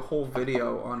 There's like a whole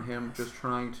video on him just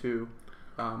trying to,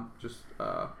 and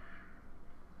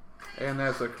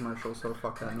that's a commercial, so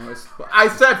fuck that noise. I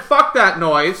said fuck that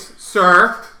noise,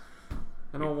 sir.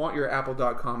 I don't want your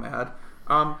Apple.com ad.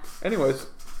 Anyways,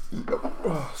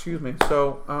 excuse me.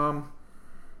 So,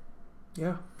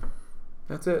 yeah,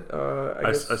 that's it.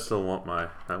 I still want my.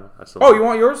 You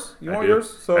want yours? You want do. yours?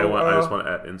 So I just want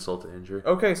to add insult to injury.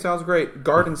 Okay, sounds great.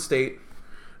 Garden State.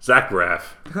 Zach Braff.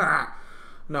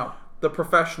 No, The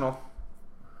Professional.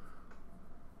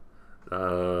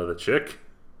 The chick.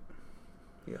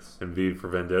 Yes. And V for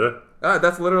Vendetta.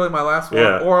 That's literally my last one.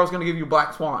 Yeah. Or I was going to give you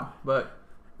Black Swan, but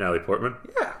Natalie Portman.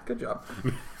 yeah, good job.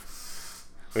 When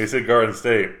you said Garden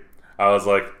State, I was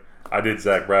like, I did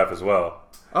Zach Braff as well.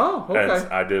 Oh, okay. And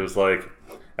I did was like,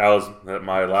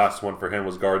 my last one for him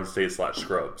was Garden State /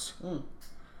 Scrubs.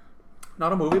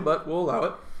 Not a movie, but we'll allow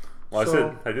it.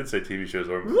 Well, I did say TV shows.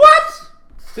 What?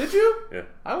 Did you? Yeah.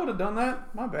 I would have done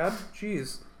that. My bad.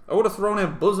 Jeez. I would have thrown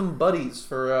in Bosom Buddies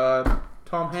for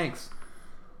Tom Hanks.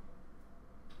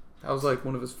 That was like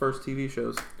one of his first TV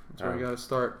shows. That's where you got to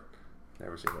start.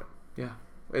 Never seen it. Yeah,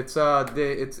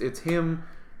 it's him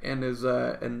and his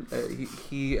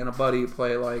he and a buddy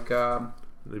play like.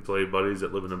 They play buddies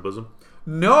that live in a bosom.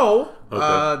 No,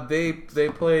 Okay. they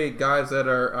play guys that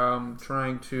are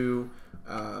trying to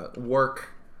work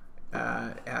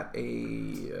at a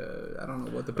I don't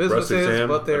know what the business is,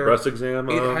 but they're breast exam.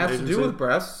 it has agency? to do with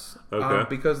breasts. Okay.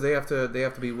 Because they have to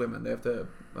be women. They have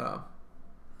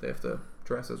to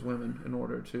dress as women in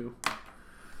order to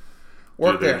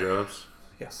work do their there. jobs.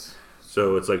 Yes,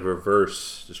 So it's like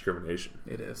reverse discrimination.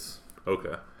 it is.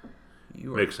 Okay,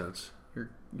 makes sense.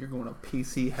 You're going to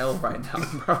PC hell right now,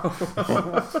 bro.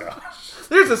 Oh gosh.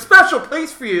 There's a special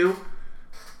place for you.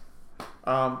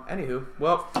 Anywho,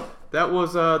 well, that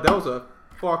was a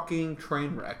fucking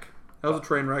train wreck. That was a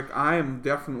train wreck. I'm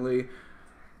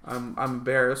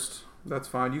embarrassed. That's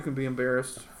fine. You can be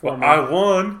embarrassed for me. I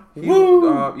won.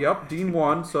 Woo! Yep, Dean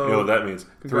won. So You know what that means?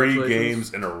 3 congratulations.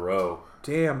 games in a row.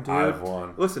 Damn, dude. I've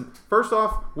won. Listen, first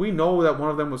off, we know that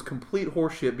one of them was complete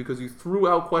horseshit because you threw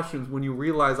out questions when you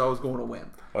realized I was going to win.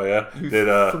 Oh yeah. You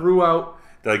Did threw out.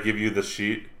 I give you the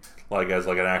sheet like as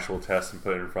like an actual test and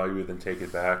put it in front of you, then take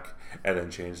it back and then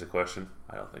change the question?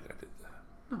 I don't think I did that.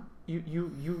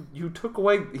 You took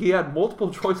away. He had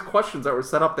multiple choice questions that were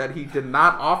set up that he did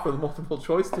not offer the multiple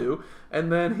choice to,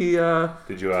 and then he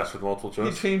Did you ask for the multiple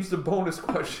choice? he changed the bonus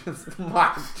questions.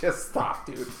 Just stop,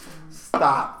 dude.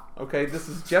 Stop. Okay, this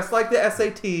is just like the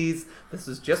SATs. This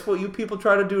is just what you people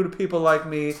try to do to people like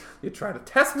me. You try to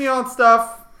test me on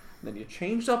stuff, and then you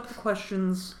changed up the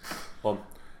questions. Well,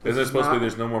 isn't it supposed to be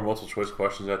there's no more multiple choice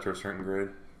questions after a certain grade?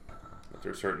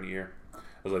 After a certain year? I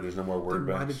was like, there's no more word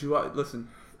Then why banks. did you listen?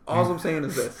 All I'm saying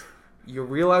is this: you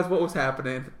realized what was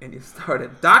happening, and you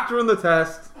started doctoring the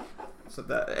test. So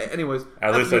that, anyways,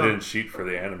 At least I didn't cheat for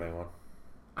the anime one.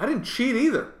 I didn't cheat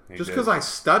either. You Just did. because I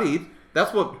studied.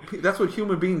 That's what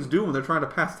human beings do when they're trying to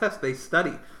pass tests. They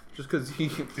study. Just because You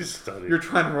studied. you're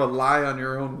trying to rely on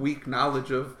your own weak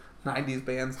knowledge of '90s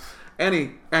bands.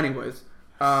 Anyways,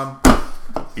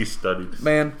 He studied.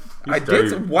 man, He I studied.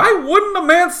 did. Why wouldn't a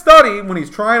man study when he's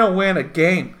trying to win a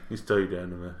game? He studied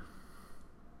anime.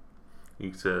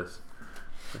 He says,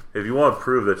 if you want to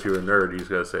prove that you're a nerd, you just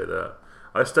gotta say that.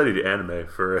 I studied anime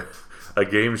for a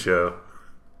game show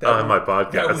on my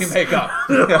podcast. That we make up.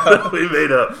 We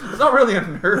made up. It's not really a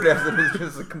nerd as it is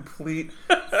just a complete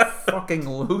fucking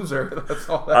loser. That's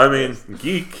all that I mean, is.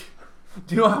 geek.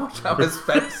 Do you know how much time I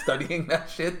spent studying that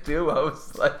shit too? I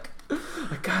was like,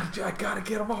 I gotta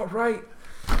get them all right.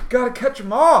 Gotta catch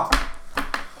them all.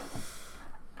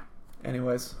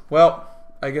 Anyways, well,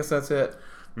 I guess that's it.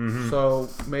 Mm-hmm. So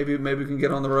maybe we can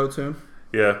get on the road soon.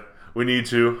 Yeah, we need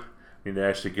to. We need to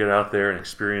actually get out there and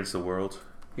experience the world.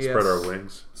 Yes. Spread our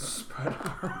wings. Spread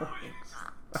our wings.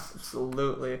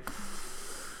 Absolutely.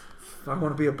 I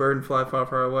want to be a bird and fly far,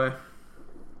 far away.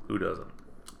 Who doesn't?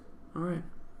 All right.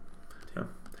 Yeah.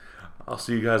 I'll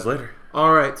see you guys later.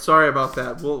 All right. Sorry about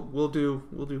that. We'll do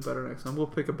better next time. We'll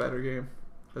pick a better game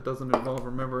that doesn't involve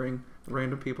remembering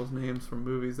random people's names from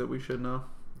movies that we should know.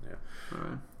 Yeah. All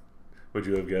right. Would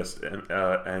you have guessed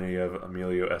any of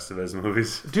Emilio Estevez's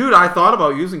movies? Dude, I thought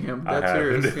about using him. I That's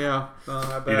serious. haven't. Yeah.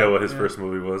 I bet. You know what his Yeah. first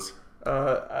movie was?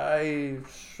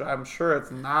 I'm sure it's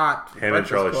not Him and Breakfast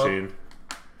Charlie Club. Sheen.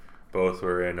 Both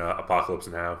were in Apocalypse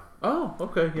Now Oh,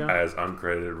 okay, yeah. as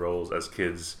uncredited roles as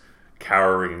kids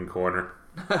cowering in corner.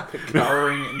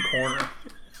 Cowering in corner.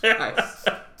 Nice.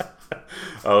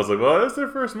 I was like, well, that's their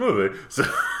first movie. So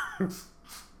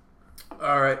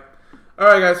All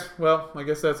right, guys. Well, I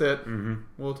guess that's it. Mm-hmm.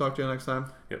 We'll talk to you next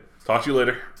time. Yep. Talk to you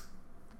later.